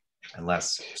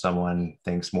 unless someone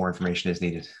thinks more information is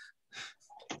needed.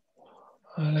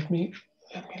 Let me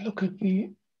look at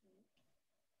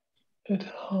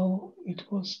how it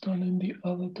was done in the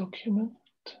other document.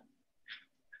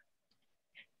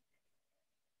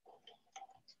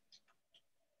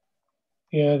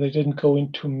 Yeah, they didn't go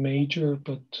into major,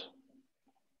 but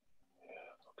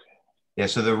yeah,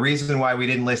 so the reason why we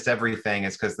didn't list everything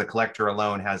is because the collector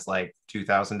alone has like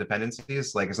 2,000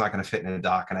 dependencies. Like it's not going to fit in a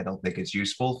doc, and I don't think it's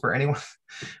useful for anyone.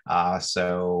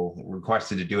 So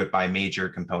requested to do it by major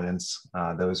components.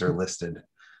 Those are listed.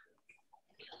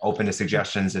 Open to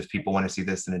suggestions if people want to see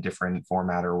this in a different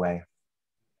format or way.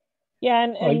 Yeah,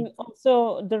 and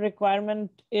also the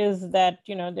requirement is that,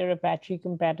 you know, they're Apache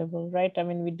compatible, right? I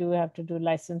mean, we do have to do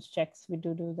license checks. We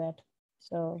do that.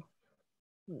 So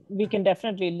we can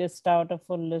definitely list out a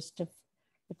full list if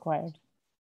required.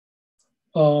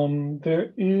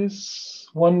 There is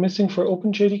one missing for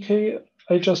OpenJDK.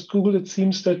 I just Googled, it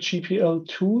seems that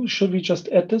GPL2, should we just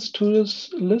add this to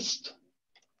this list?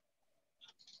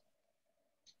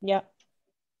 Yeah.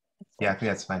 Yeah, I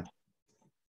think that's fine.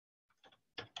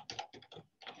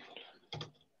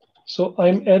 So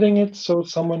I'm adding it, so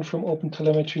someone from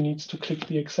OpenTelemetry needs to click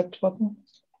the accept button.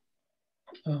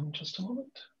 Just a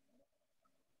moment.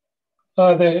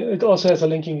 It also has a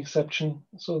linking exception,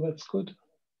 so that's good.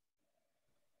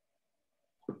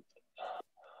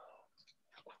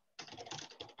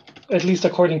 At least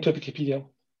according to Wikipedia.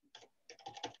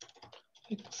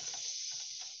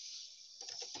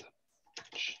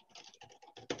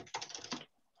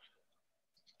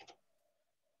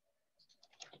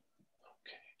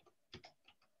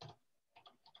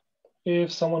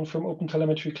 If someone from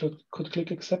OpenTelemetry could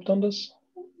click accept on this.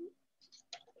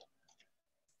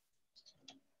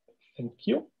 Thank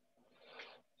you.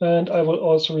 And I will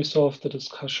also resolve the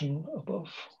discussion above.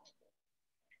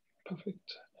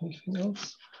 Perfect. Anything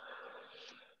else?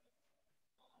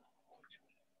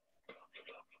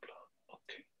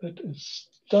 Okay, that is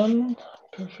done.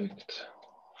 Perfect.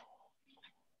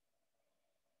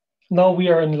 Now we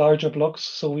are in larger blocks,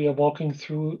 so we are walking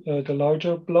through the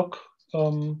larger block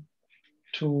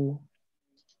to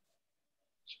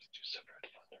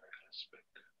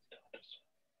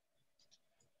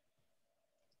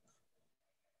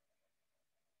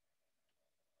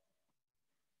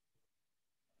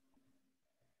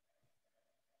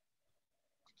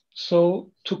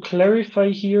So to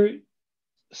clarify here,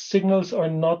 signals are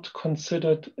not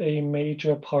considered a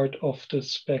major part of the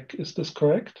spec. Is this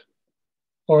correct?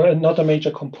 Or not a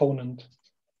major component?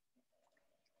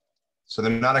 So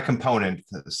they're not a component.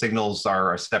 The signals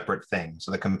are a separate thing.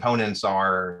 So the components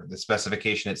are the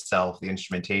specification itself, the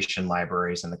instrumentation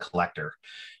libraries, and the collector.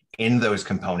 In those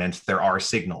components, there are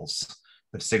signals,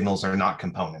 but signals are not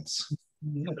components.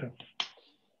 Okay.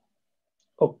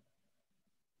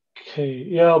 Okay,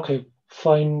 yeah, okay,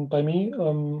 fine by me.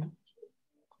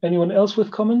 Anyone else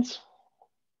with comments?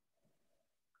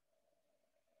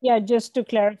 Yeah, just to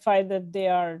clarify that they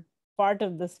are part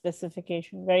of the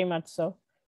specification, very much so.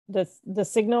 The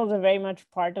signals are very much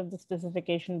part of the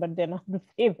specification, but they're not the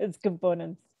same as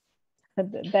components.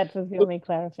 That was the only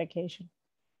clarification.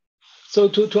 So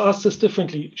to ask this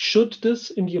differently, should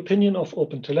this, in the opinion of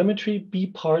OpenTelemetry, be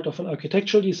part of an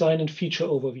architectural design and feature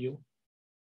overview?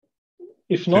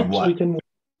 If not, we can.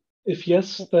 If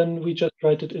yes, then we just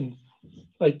write it in.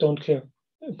 I don't care.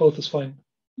 Both is fine.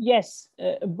 Yes,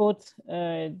 both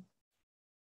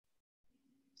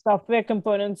software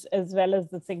components as well as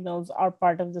the signals are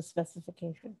part of the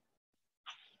specification.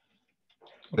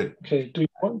 Okay, do you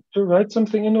want to write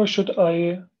something in, or should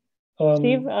I?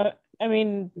 Steve, I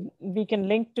mean, we can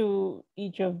link to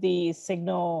each of the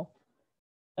signal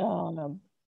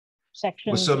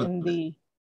sections in the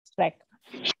spec.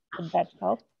 Would that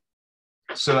help?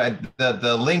 So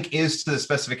the link is to the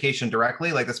specification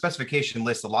directly. Like the specification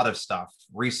lists a lot of stuff,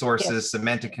 resources, yes,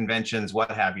 semantic conventions, what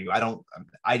have you.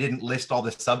 I didn't list all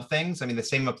the sub things. I mean, the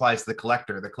same applies to the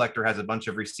collector. The collector has a bunch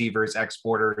of receivers,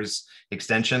 exporters,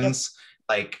 extensions.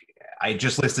 Yep. Like I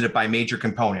just listed it by major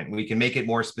component. We can make it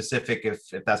more specific if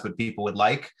that's what people would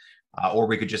like. Or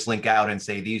we could just link out and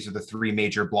say, these are the 3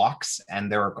 major blocks.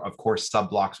 And there are, of course, sub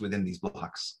blocks within these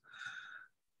blocks.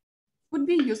 Would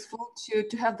be useful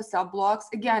to have the sub blocks.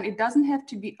 Again, it doesn't have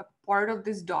to be a part of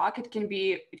this doc. It can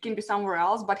be somewhere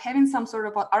else, but having some sort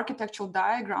of an architectural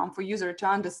diagram for user to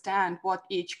understand what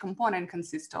each component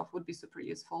consists of would be super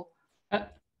useful.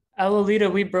 Alalita,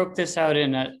 we broke this out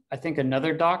in I think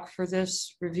another doc for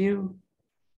this review.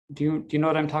 Do you know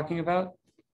what I'm talking about?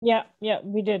 Yeah,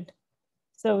 we did.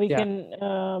 So we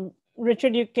can,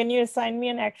 Richard, can you assign me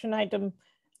an action item?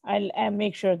 I'll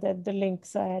make sure that the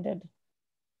links are added.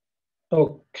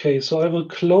 Okay, so I will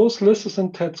close Liz's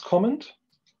and Ted's comment.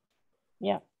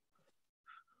 Yeah.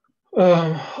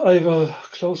 I will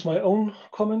close my own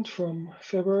comment from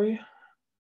February.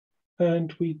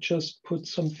 And we just put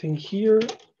something here.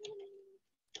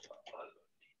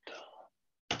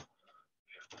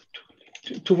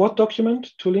 To what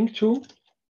document? To link to?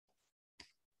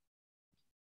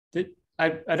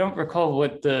 I don't recall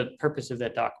what the purpose of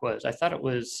that doc was. I thought it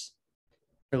was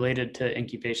related to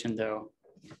incubation, though.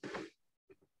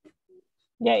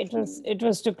 Yeah, it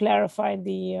was to clarify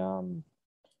the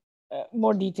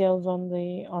more details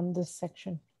on this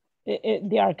section,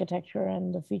 the architecture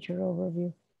and the feature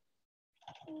overview.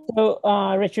 So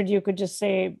Richard, you could just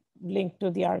say link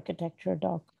to the architecture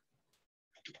doc.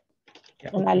 Yeah.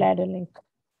 And I'll add a link.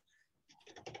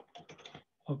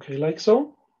 Okay, like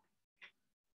so?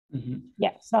 Mm-hmm.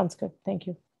 Yeah, sounds good. Thank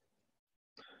you.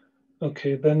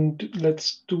 Okay, then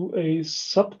let's do a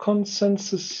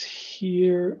sub-consensus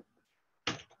here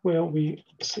where we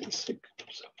say SIG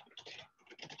observability.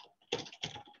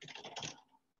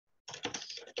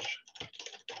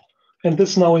 And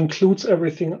this now includes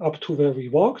everything up to where we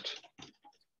walked.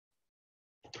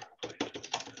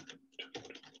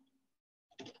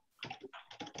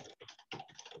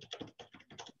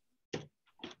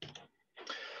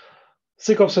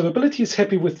 SIG Observability is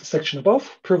happy with the section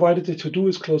above, provided the to-do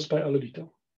is closed by Alolito.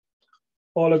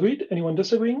 All agreed? Anyone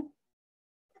disagreeing?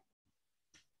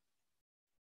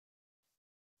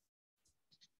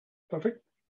 Perfect.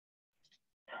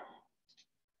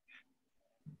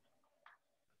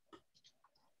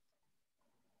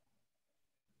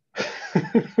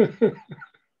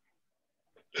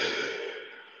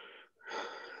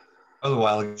 A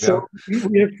while ago. So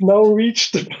we have now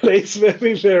reached the place where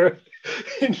we were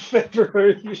in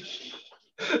February.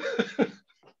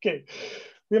 Okay,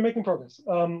 we are making progress.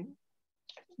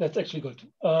 That's actually good.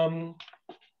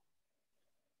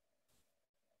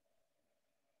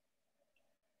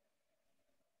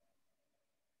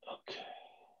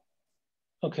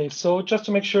 Okay, so just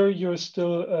to make sure you're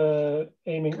still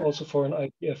aiming also for an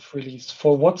ITF release.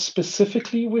 For what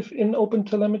specifically within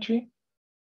OpenTelemetry?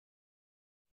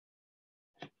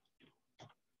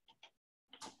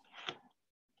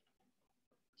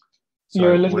 Sorry,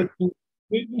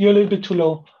 you're a little bit too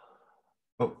low.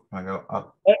 Oh, I go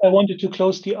up. I wanted to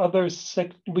close the other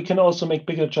sec. We can also make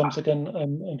bigger jumps again.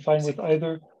 I'm fine with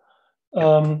either.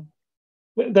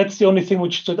 That's the only thing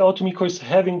which stood out to me. Of course,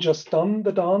 having just done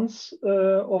the dance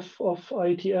of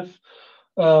IETF,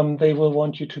 they will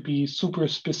want you to be super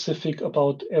specific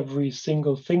about every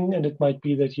single thing, and it might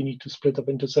be that you need to split up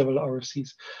into several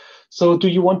RFCs. So do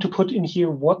you want to put in here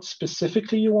what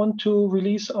specifically you want to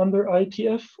release under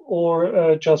IETF,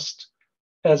 or just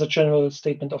as a general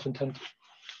statement of intent?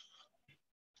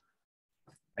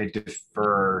 I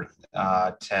defer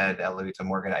Ted, Elita,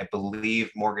 Morgan. I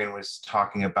believe Morgan was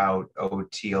talking about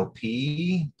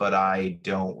OTLP, but I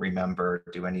don't remember.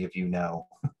 Do any of you know?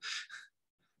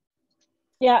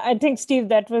 Yeah, I think Steve,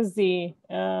 that was the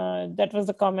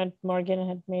comment Morgan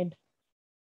had made.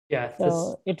 Yeah.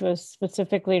 So it was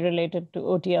specifically related to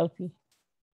OTLP.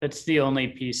 That's the only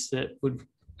piece that would,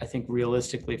 I think,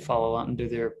 realistically fall under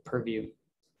their purview.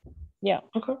 Yeah.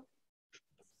 Okay.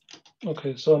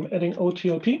 Okay, so I'm adding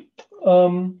OTLP,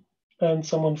 and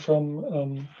someone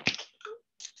from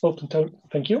OpenTelemetry,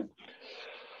 thank you.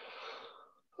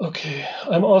 Okay,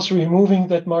 I'm also removing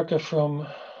that marker from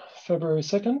February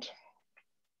 2nd.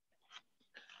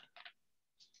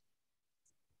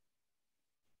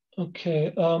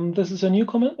 Okay, this is a new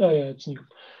comment. Oh yeah, it's new.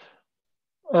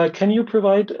 Can you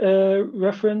provide a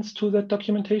reference to that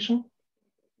documentation?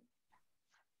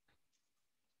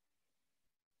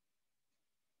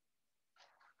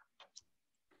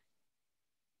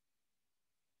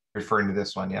 Referring to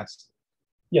this one, yes.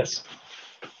 Yes.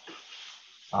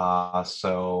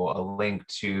 So a link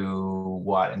to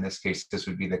what, in this case, this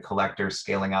would be the collector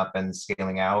scaling up and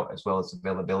scaling out, as well as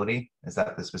availability. Is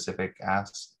that the specific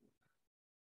ask?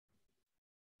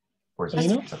 Or is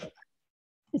it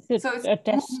so it's a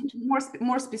test?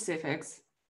 more specifics.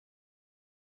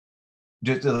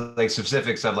 Just like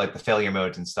specifics of like the failure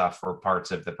modes and stuff for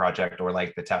parts of the project, or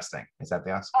like the testing. Is that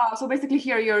the ask? So basically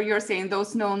here you're saying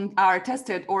those known are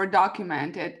tested or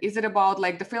documented. Is it about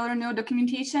like the failure node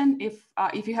documentation? If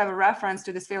you have a reference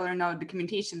to this failure node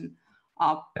documentation,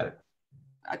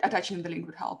 attaching the link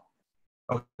would help.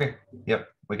 Okay, yep,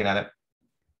 we can add it.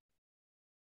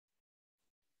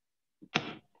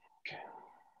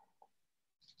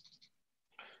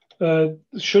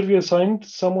 Should we assign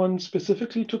someone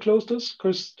specifically to close this?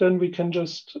 Because then we can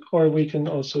just, or we can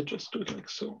also just do it like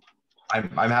so.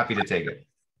 I'm happy to take it.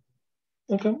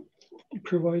 Okay,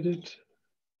 provided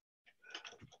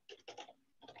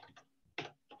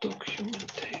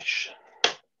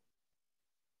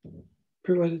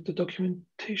provided the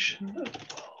documentation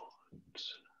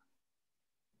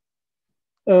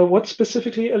about what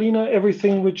specifically, Alina?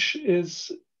 Everything which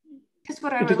is just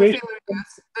whatever the failure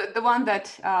news, the one that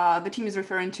the team is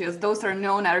referring to, as those are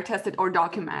known, are tested, or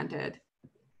documented.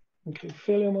 Okay,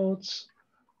 failure modes.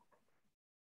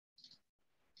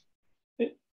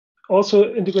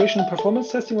 Also integration and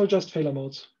performance testing, or just failure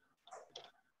modes?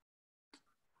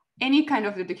 Any kind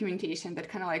of the documentation that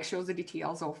kind of like shows the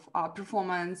details of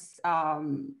performance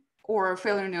or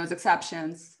failure nodes,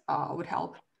 exceptions would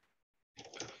help.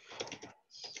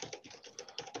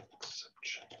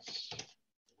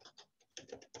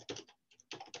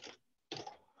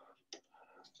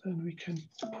 Then we can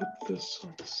put this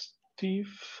on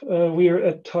Steve. We are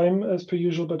at time as per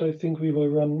usual, but I think we will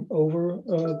run over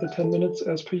the 10 minutes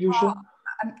as per usual.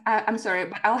 I'm sorry,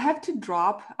 but I'll have to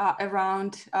drop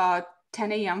around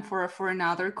 10 a.m. for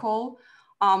another call.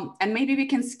 And maybe we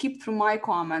can skip through my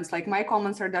comments. Like my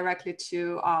comments are directly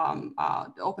to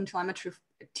the OpenTelemetry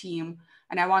team.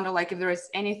 And I wonder like if there is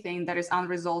anything that is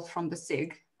unresolved from the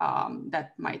SIG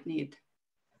that might need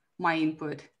my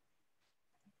input.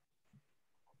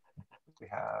 We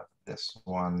have this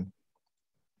one.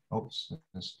 Oops,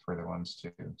 there's further ones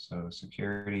too. So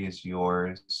security is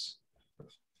yours.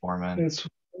 Performance.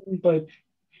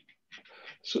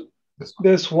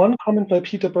 There's one comment by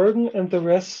Peter Bergen, and the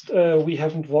rest we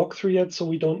haven't walked through yet, so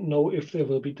we don't know if there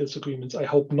will be disagreements. I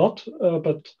hope not,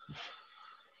 but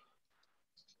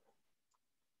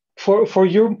for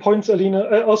your points,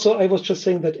 Alina, also I was just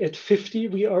saying that at 50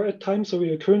 we are at time, so we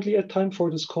are currently at time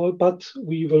for this call, but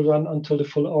we will run until the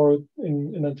full hour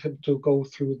in an attempt to go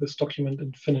through this document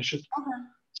and finish it. Okay.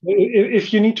 So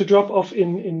if you need to drop off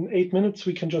in 8 minutes,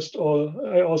 we can just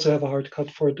I also have a hard cut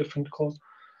for a different call.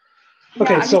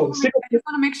 Okay, yeah, so I just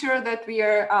want to make sure that we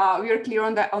are clear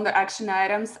on the action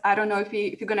items. I don't know if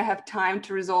you're going to have time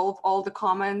to resolve all the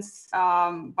comments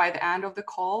by the end of the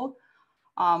call.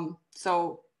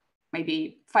 So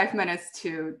maybe 5 minutes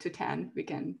to 10, we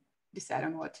can decide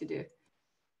on what to do.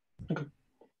 Okay.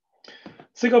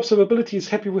 SIG Observability is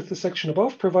happy with the section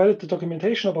above, provided the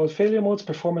documentation about failure modes,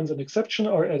 performance, and exception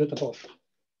are added above.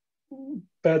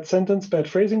 Bad sentence, bad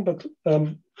phrasing, but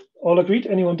all agreed?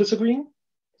 Anyone disagreeing?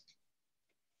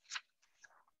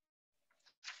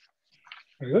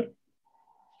 Very good.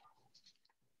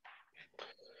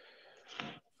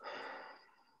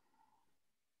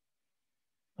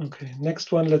 Okay,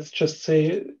 next one, let's just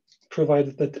say,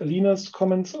 provided that Alina's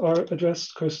comments are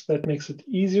addressed, because that makes it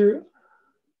easier.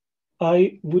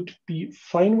 I would be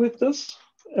fine with this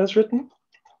as written.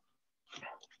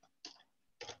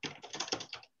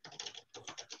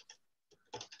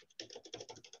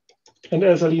 And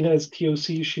as Alina is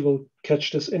TOC, she will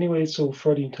catch this anyway. So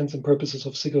for the intents and purposes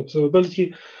of SIG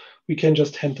Observability, we can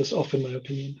just hand this off, in my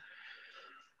opinion.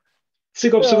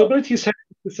 SIG Observability is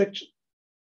the section.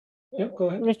 Yeah, go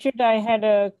ahead. Richard, I had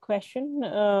a question.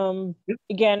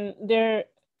 Again,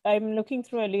 I'm looking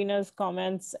through Alina's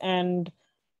comments, and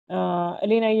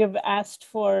Alina, you've asked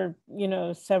for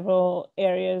several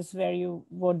areas where you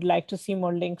would like to see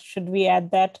more links. Should we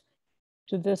add that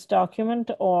to this document,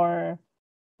 or?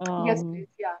 Yes, please.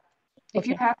 Yeah. If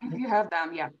you have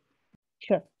them, yeah.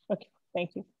 Sure. Okay.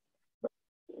 Thank you.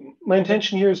 My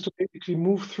intention here is to basically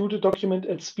move through the document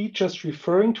at speed, just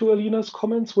referring to Alina's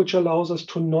comments, which allows us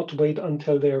to not wait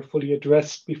until they are fully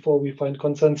addressed before we find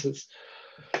consensus.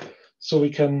 So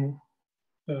we can.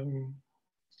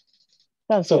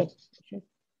 So,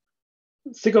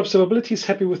 SIG Observability is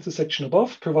happy with the section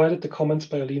above, provided the comments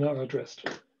by Alina are addressed.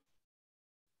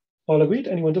 All agreed?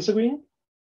 Anyone disagreeing?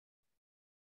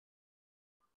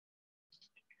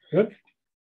 Good.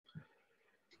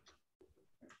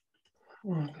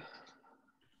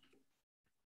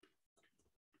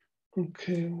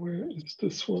 Okay, where is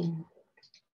this one?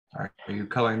 All right, are you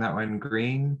coloring that one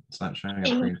green? It's not showing up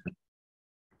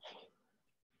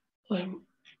green.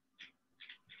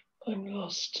 I'm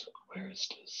lost. Where is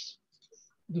this?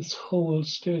 This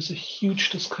holds. There's a huge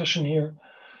discussion here.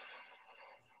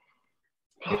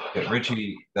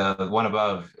 Richie, the one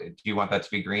above, do you want that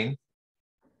to be green?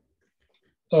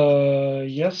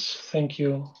 Yes, thank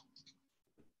you.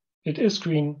 It is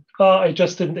green. I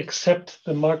just didn't accept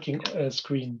the marking as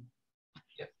green.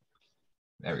 Yeah.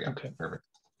 There we go. Okay. Perfect.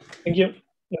 Thank you.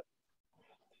 Yeah.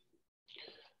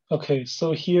 Okay,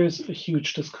 so here's a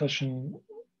huge discussion.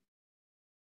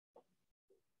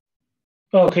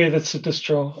 Okay, that's a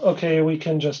distro. Okay, we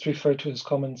can just refer to his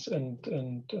comments and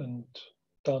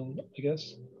done, I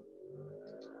guess.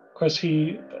 Of course,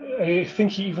 I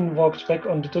think he even walked back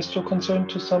on the distro concern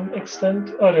to some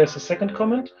extent. Oh, there's a second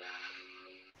comment.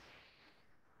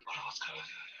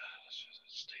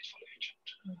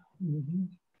 Mm-hmm.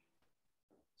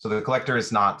 So the collector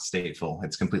is not stateful.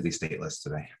 It's completely stateless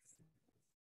today.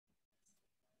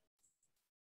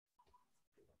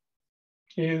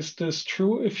 Is this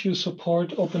true if you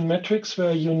support open metrics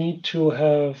where you need to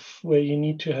have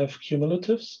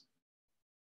cumulatives?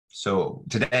 So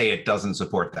today it doesn't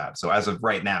support that. So as of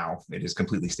right now, it is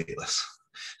completely stateless.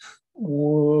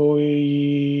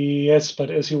 Yes, but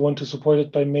as you want to support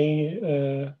it by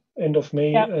May, end of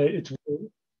May, Yeah. it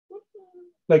will,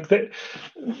 like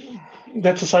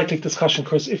that's a cyclic discussion,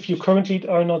 Chris. If you currently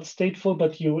are not stateful,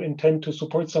 but you intend to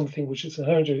support something which is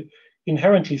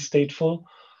inherently stateful,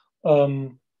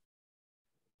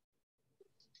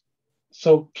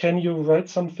 so can you write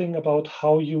something about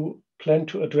how you plan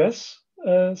to address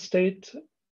state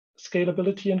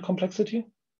scalability and complexity?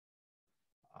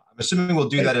 I'm assuming we'll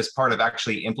do that as part of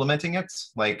actually implementing it.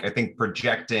 Like I think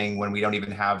projecting when we don't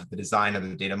even have the design of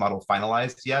the data model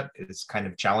finalized yet is kind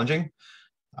of challenging.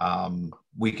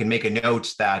 We can make a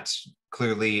note that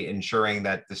clearly ensuring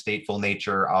that the stateful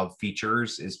nature of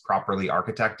features is properly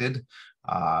architected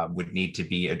would need to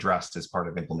be addressed as part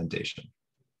of implementation.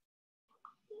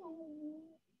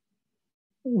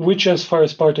 Which, as far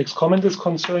as Bartek's comment is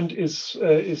concerned, is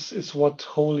what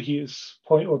hole he is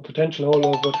or potential hole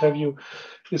or what have you,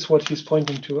 is what he's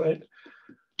pointing to, right?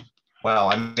 Well,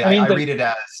 I read it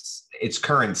as its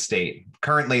current state.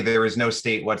 Currently, there is no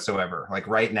state whatsoever. Like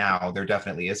right now, there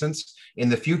definitely isn't. In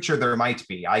the future, there might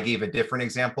be. I gave a different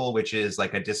example, which is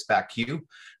like a dispatch queue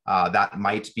that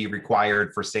might be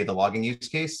required for, say, the logging use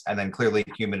case. And then clearly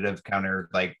cumulative counter,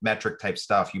 like metric type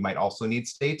stuff, you might also need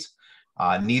state.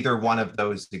 Neither one of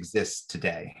those exists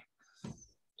today.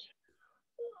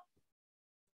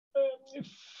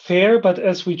 Fair, but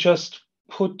as we just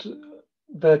put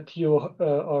that you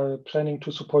are planning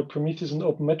to support Prometheus and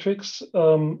open metrics,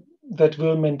 that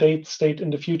will mandate state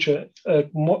in the future.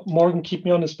 Morgan, keep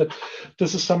me honest, but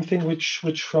this is something which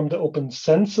from the open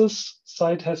census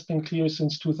side has been clear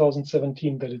since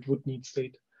 2017 that it would need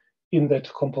state in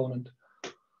that component.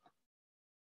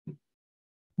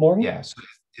 Morgan? Yes.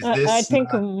 Yeah, so I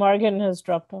think Morgan has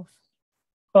dropped off.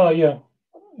 Oh, yeah.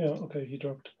 Yeah, okay, he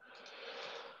dropped.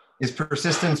 Is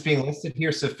persistence being listed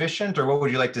here sufficient, or what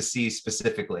would you like to see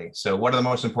specifically? So what are the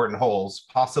most important holes?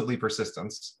 Possibly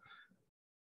persistence.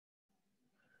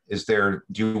 Do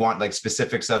you want like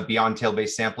specifics of beyond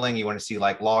tail-based sampling? You want to see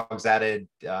like logs added,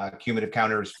 cumulative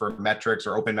counters for metrics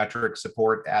or open metric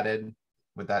support added?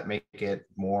 Would that make it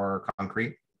more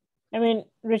concrete? I mean,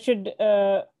 Richard,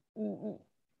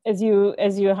 as you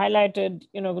highlighted,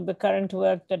 the current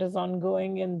work that is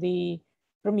ongoing in the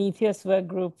Prometheus work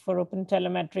group for open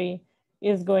telemetry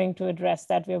is going to address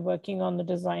that. We're working on the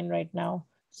design right now.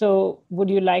 So would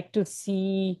you like to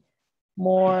see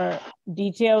more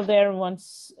detail there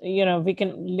once, we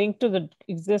can link to the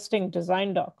existing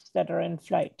design docs that are in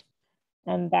flight,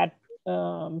 and that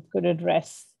could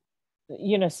address,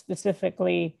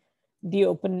 specifically the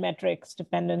open metrics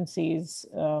dependencies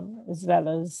as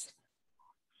well as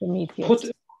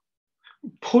Prometheus.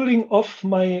 Pulling off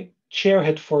my chair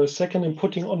head for a second and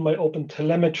putting on my open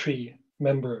telemetry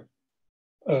member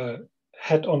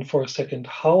hat on for a second.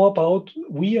 How about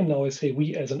we, and now I say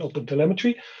we as an open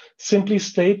telemetry, simply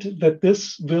state that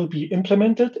this will be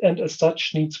implemented and as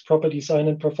such needs proper design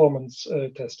and performance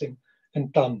testing,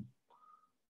 and done.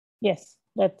 Yes,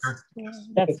 that's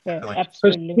fair.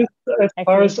 Absolutely. As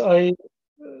far as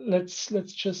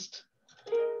let's just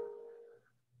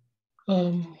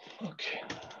okay.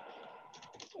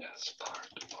 As part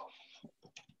of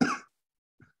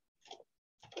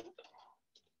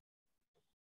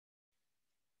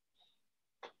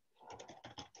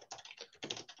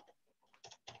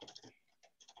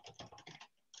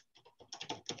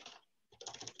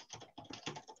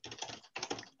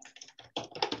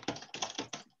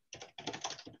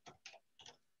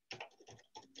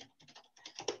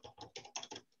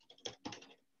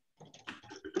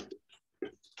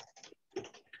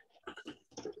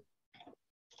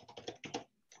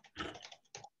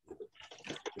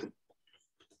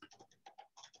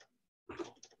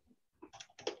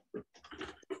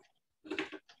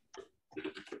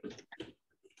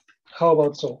how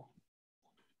about so?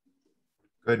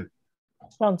 Good.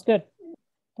 Sounds good.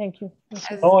 Thank you.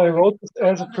 Oh, I wrote this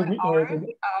as a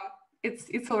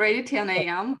it's already 10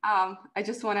 a.m. I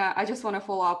just wanna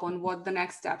follow up on what the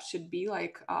next steps should be.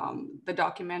 Like the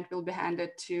document will be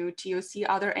handed to TOC.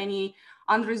 Are there any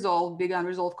big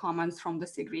unresolved comments from the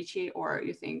SIG Richie, or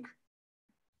you think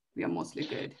we are mostly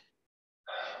good?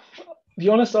 The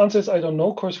honest answer is I don't know.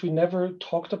 Of course, we never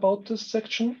talked about this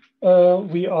section.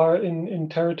 we are in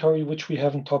territory which we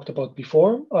haven't talked about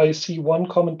before. I see one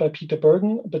comment by Peter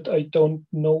Bergen, but I don't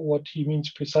know what he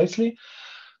means precisely.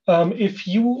 If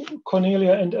you,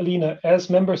 Cornelia and Alina, as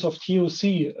members of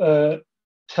TOC,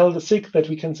 tell the SIG that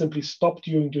we can simply stop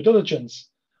during due diligence,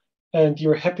 and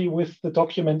you're happy with the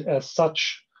document as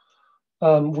such,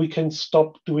 we can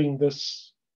stop doing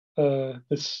this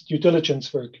this due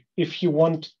diligence work. If you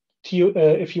want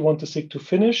the SIG to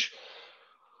finish,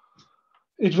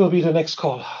 it will be the next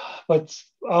call. But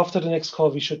after the next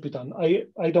call, we should be done.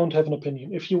 I don't have an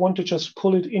opinion. If you want to just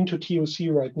pull it into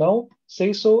TOC right now,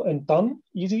 say so and done,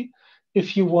 easy.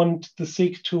 If you want the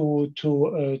SIG to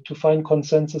find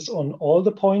consensus on all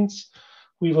the points,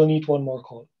 we will need one more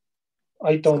call.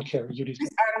 I don't care. These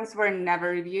items were never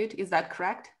reviewed. Is that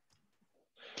correct?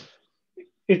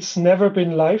 It's never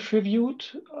been live reviewed.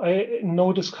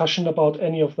 No discussion about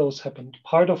any of those happened.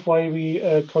 Part of why we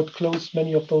got closed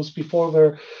many of those before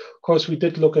were, of course, we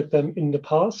did look at them in the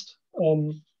past.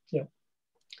 Yeah.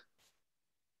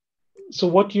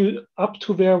 So up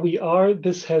to where we are,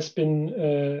 this has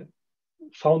been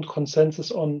found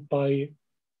consensus on by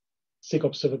SIG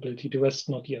Observability, the rest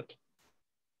not yet.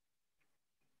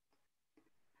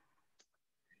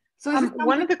 So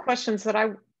one of the questions that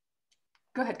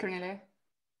Go ahead, Cornelia.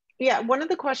 Yeah, one of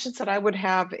the questions that I would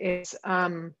have is,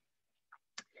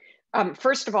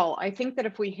 first of all, I think that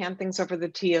if we hand things over to the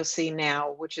TOC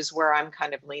now, which is where I'm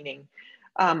kind of leaning,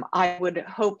 I would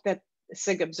hope that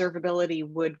SIG Observability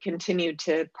would continue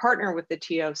to partner with the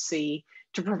TOC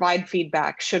to provide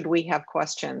feedback should we have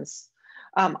questions,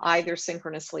 either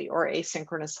synchronously or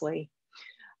asynchronously.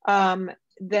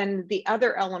 Then the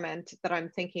other element that I'm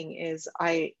thinking is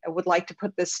I would like to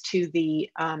put this to the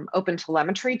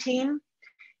OpenTelemetry team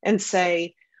and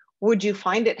say, would you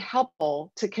find it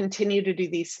helpful to continue to do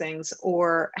these things?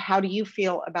 Or how do you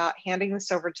feel about handing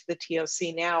this over to the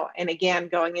TOC now? And again,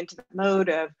 going into the mode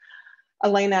of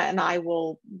Elena and I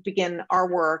will begin our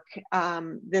work.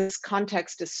 This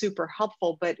context is super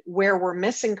helpful, but where we're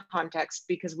missing context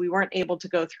because we weren't able to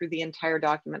go through the entire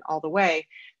document all the way,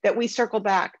 that we circle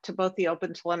back to both the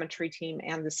OpenTelemetry team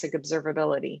and the SIG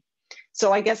Observability.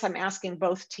 So I guess I'm asking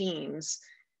both teams,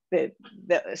 the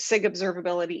SIG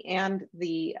Observability and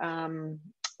the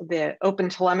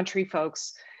OpenTelemetry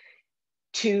folks,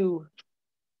 to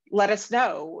let us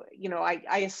know. You know,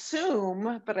 I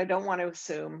assume, but I don't want to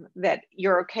assume, that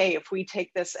you're okay if we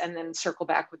take this and then circle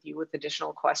back with you with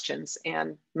additional questions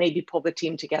and maybe pull the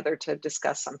team together to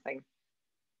discuss something.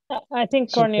 I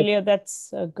think, Cornelia,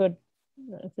 that's a good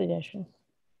suggestion.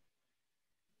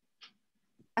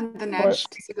 And the next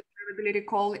SIG Observability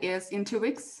call is in 2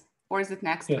 weeks, or is it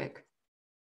next week?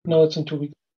 No, it's in 2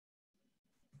 weeks.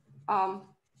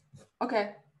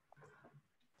 Okay.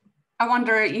 I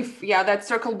wonder if, that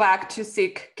circle back to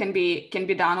SIG can be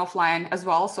done offline as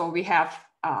well. So we have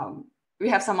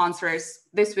some answers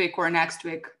this week or next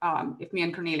week if me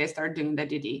and Cornelia start doing the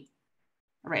DD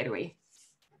right away.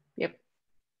 Yep.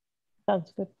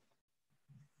 Sounds good.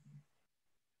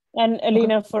 And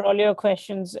Alina, for all your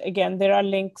questions, again, there are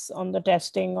links on the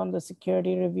testing, on the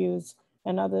security reviews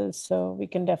and others. So we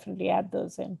can definitely add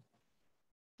those in.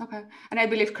 Okay, and I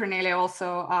believe Cornelia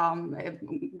also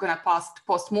gonna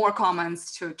post more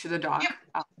comments to the doc. Yep.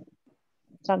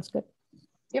 Sounds good.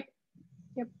 Yep.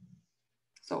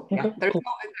 So yeah,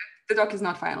 the doc is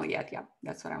not final yet. Yeah,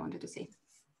 that's what I wanted to see.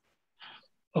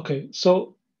 Okay,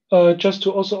 so just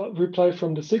to also reply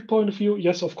from the SIG point of view,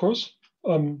 yes, of course,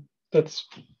 that's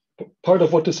part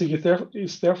of what the SIG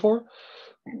is there for.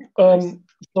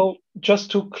 So just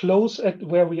to close at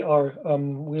where we are,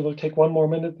 we will take one more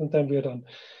minute and then we are done.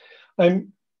 I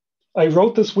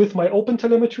wrote this with my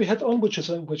OpenTelemetry hat on,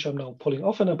 which I'm now pulling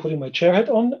off, and I'm putting my chair hat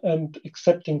on and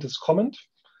accepting this comment.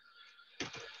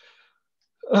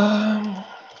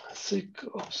 SIG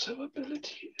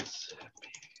Observability is happy.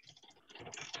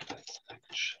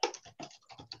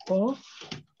 Above.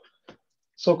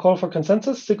 So call for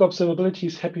consensus. SIG Observability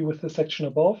is happy with the section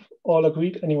above. All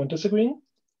agreed. Anyone disagreeing?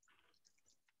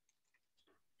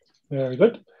 Very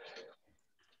good.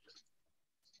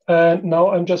 And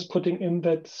now I'm just putting in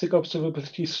that SIG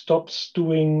Observability stops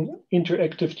doing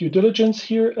interactive due diligence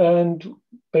here and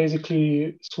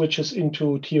basically switches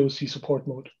into TOC support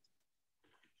mode.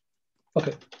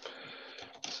 Okay.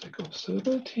 SIG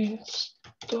Observability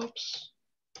stops.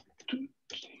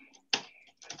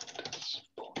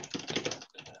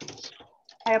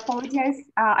 I apologize.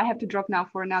 I have to drop now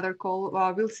for another call.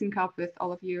 We'll sync up with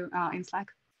all of you in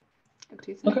Slack.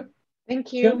 Okay.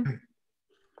 Thank you. Yeah.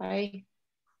 Bye.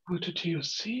 Go to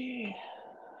TOC.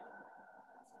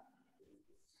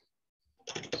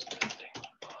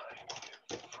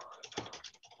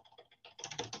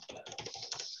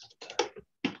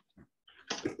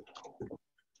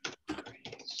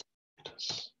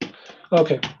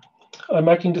 Okay, I'm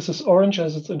marking this as orange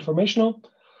as it's informational.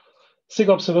 SIG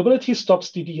Observability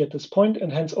stops DD at this point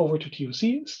and hands over to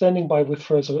TOC, standing by with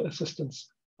further assistance.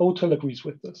 OTIL agrees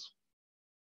with this.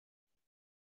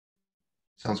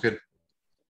 Sounds good.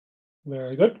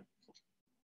 Very good.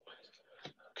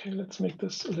 Okay, let's make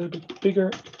this a little bit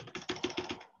bigger.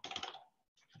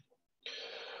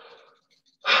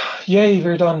 Yay,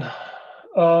 we're done.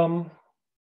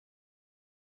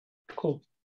 Cool.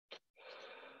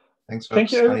 Thanks, folks.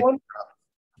 Thank you, everyone.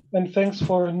 And thanks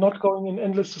for not going in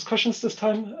endless discussions this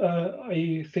time.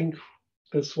 I think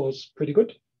this was pretty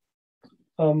good.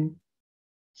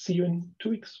 See you in 2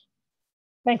 weeks.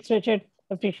 Thanks, Richard.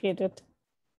 Appreciate it.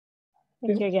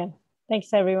 Thank you again.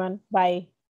 Thanks, everyone. Bye.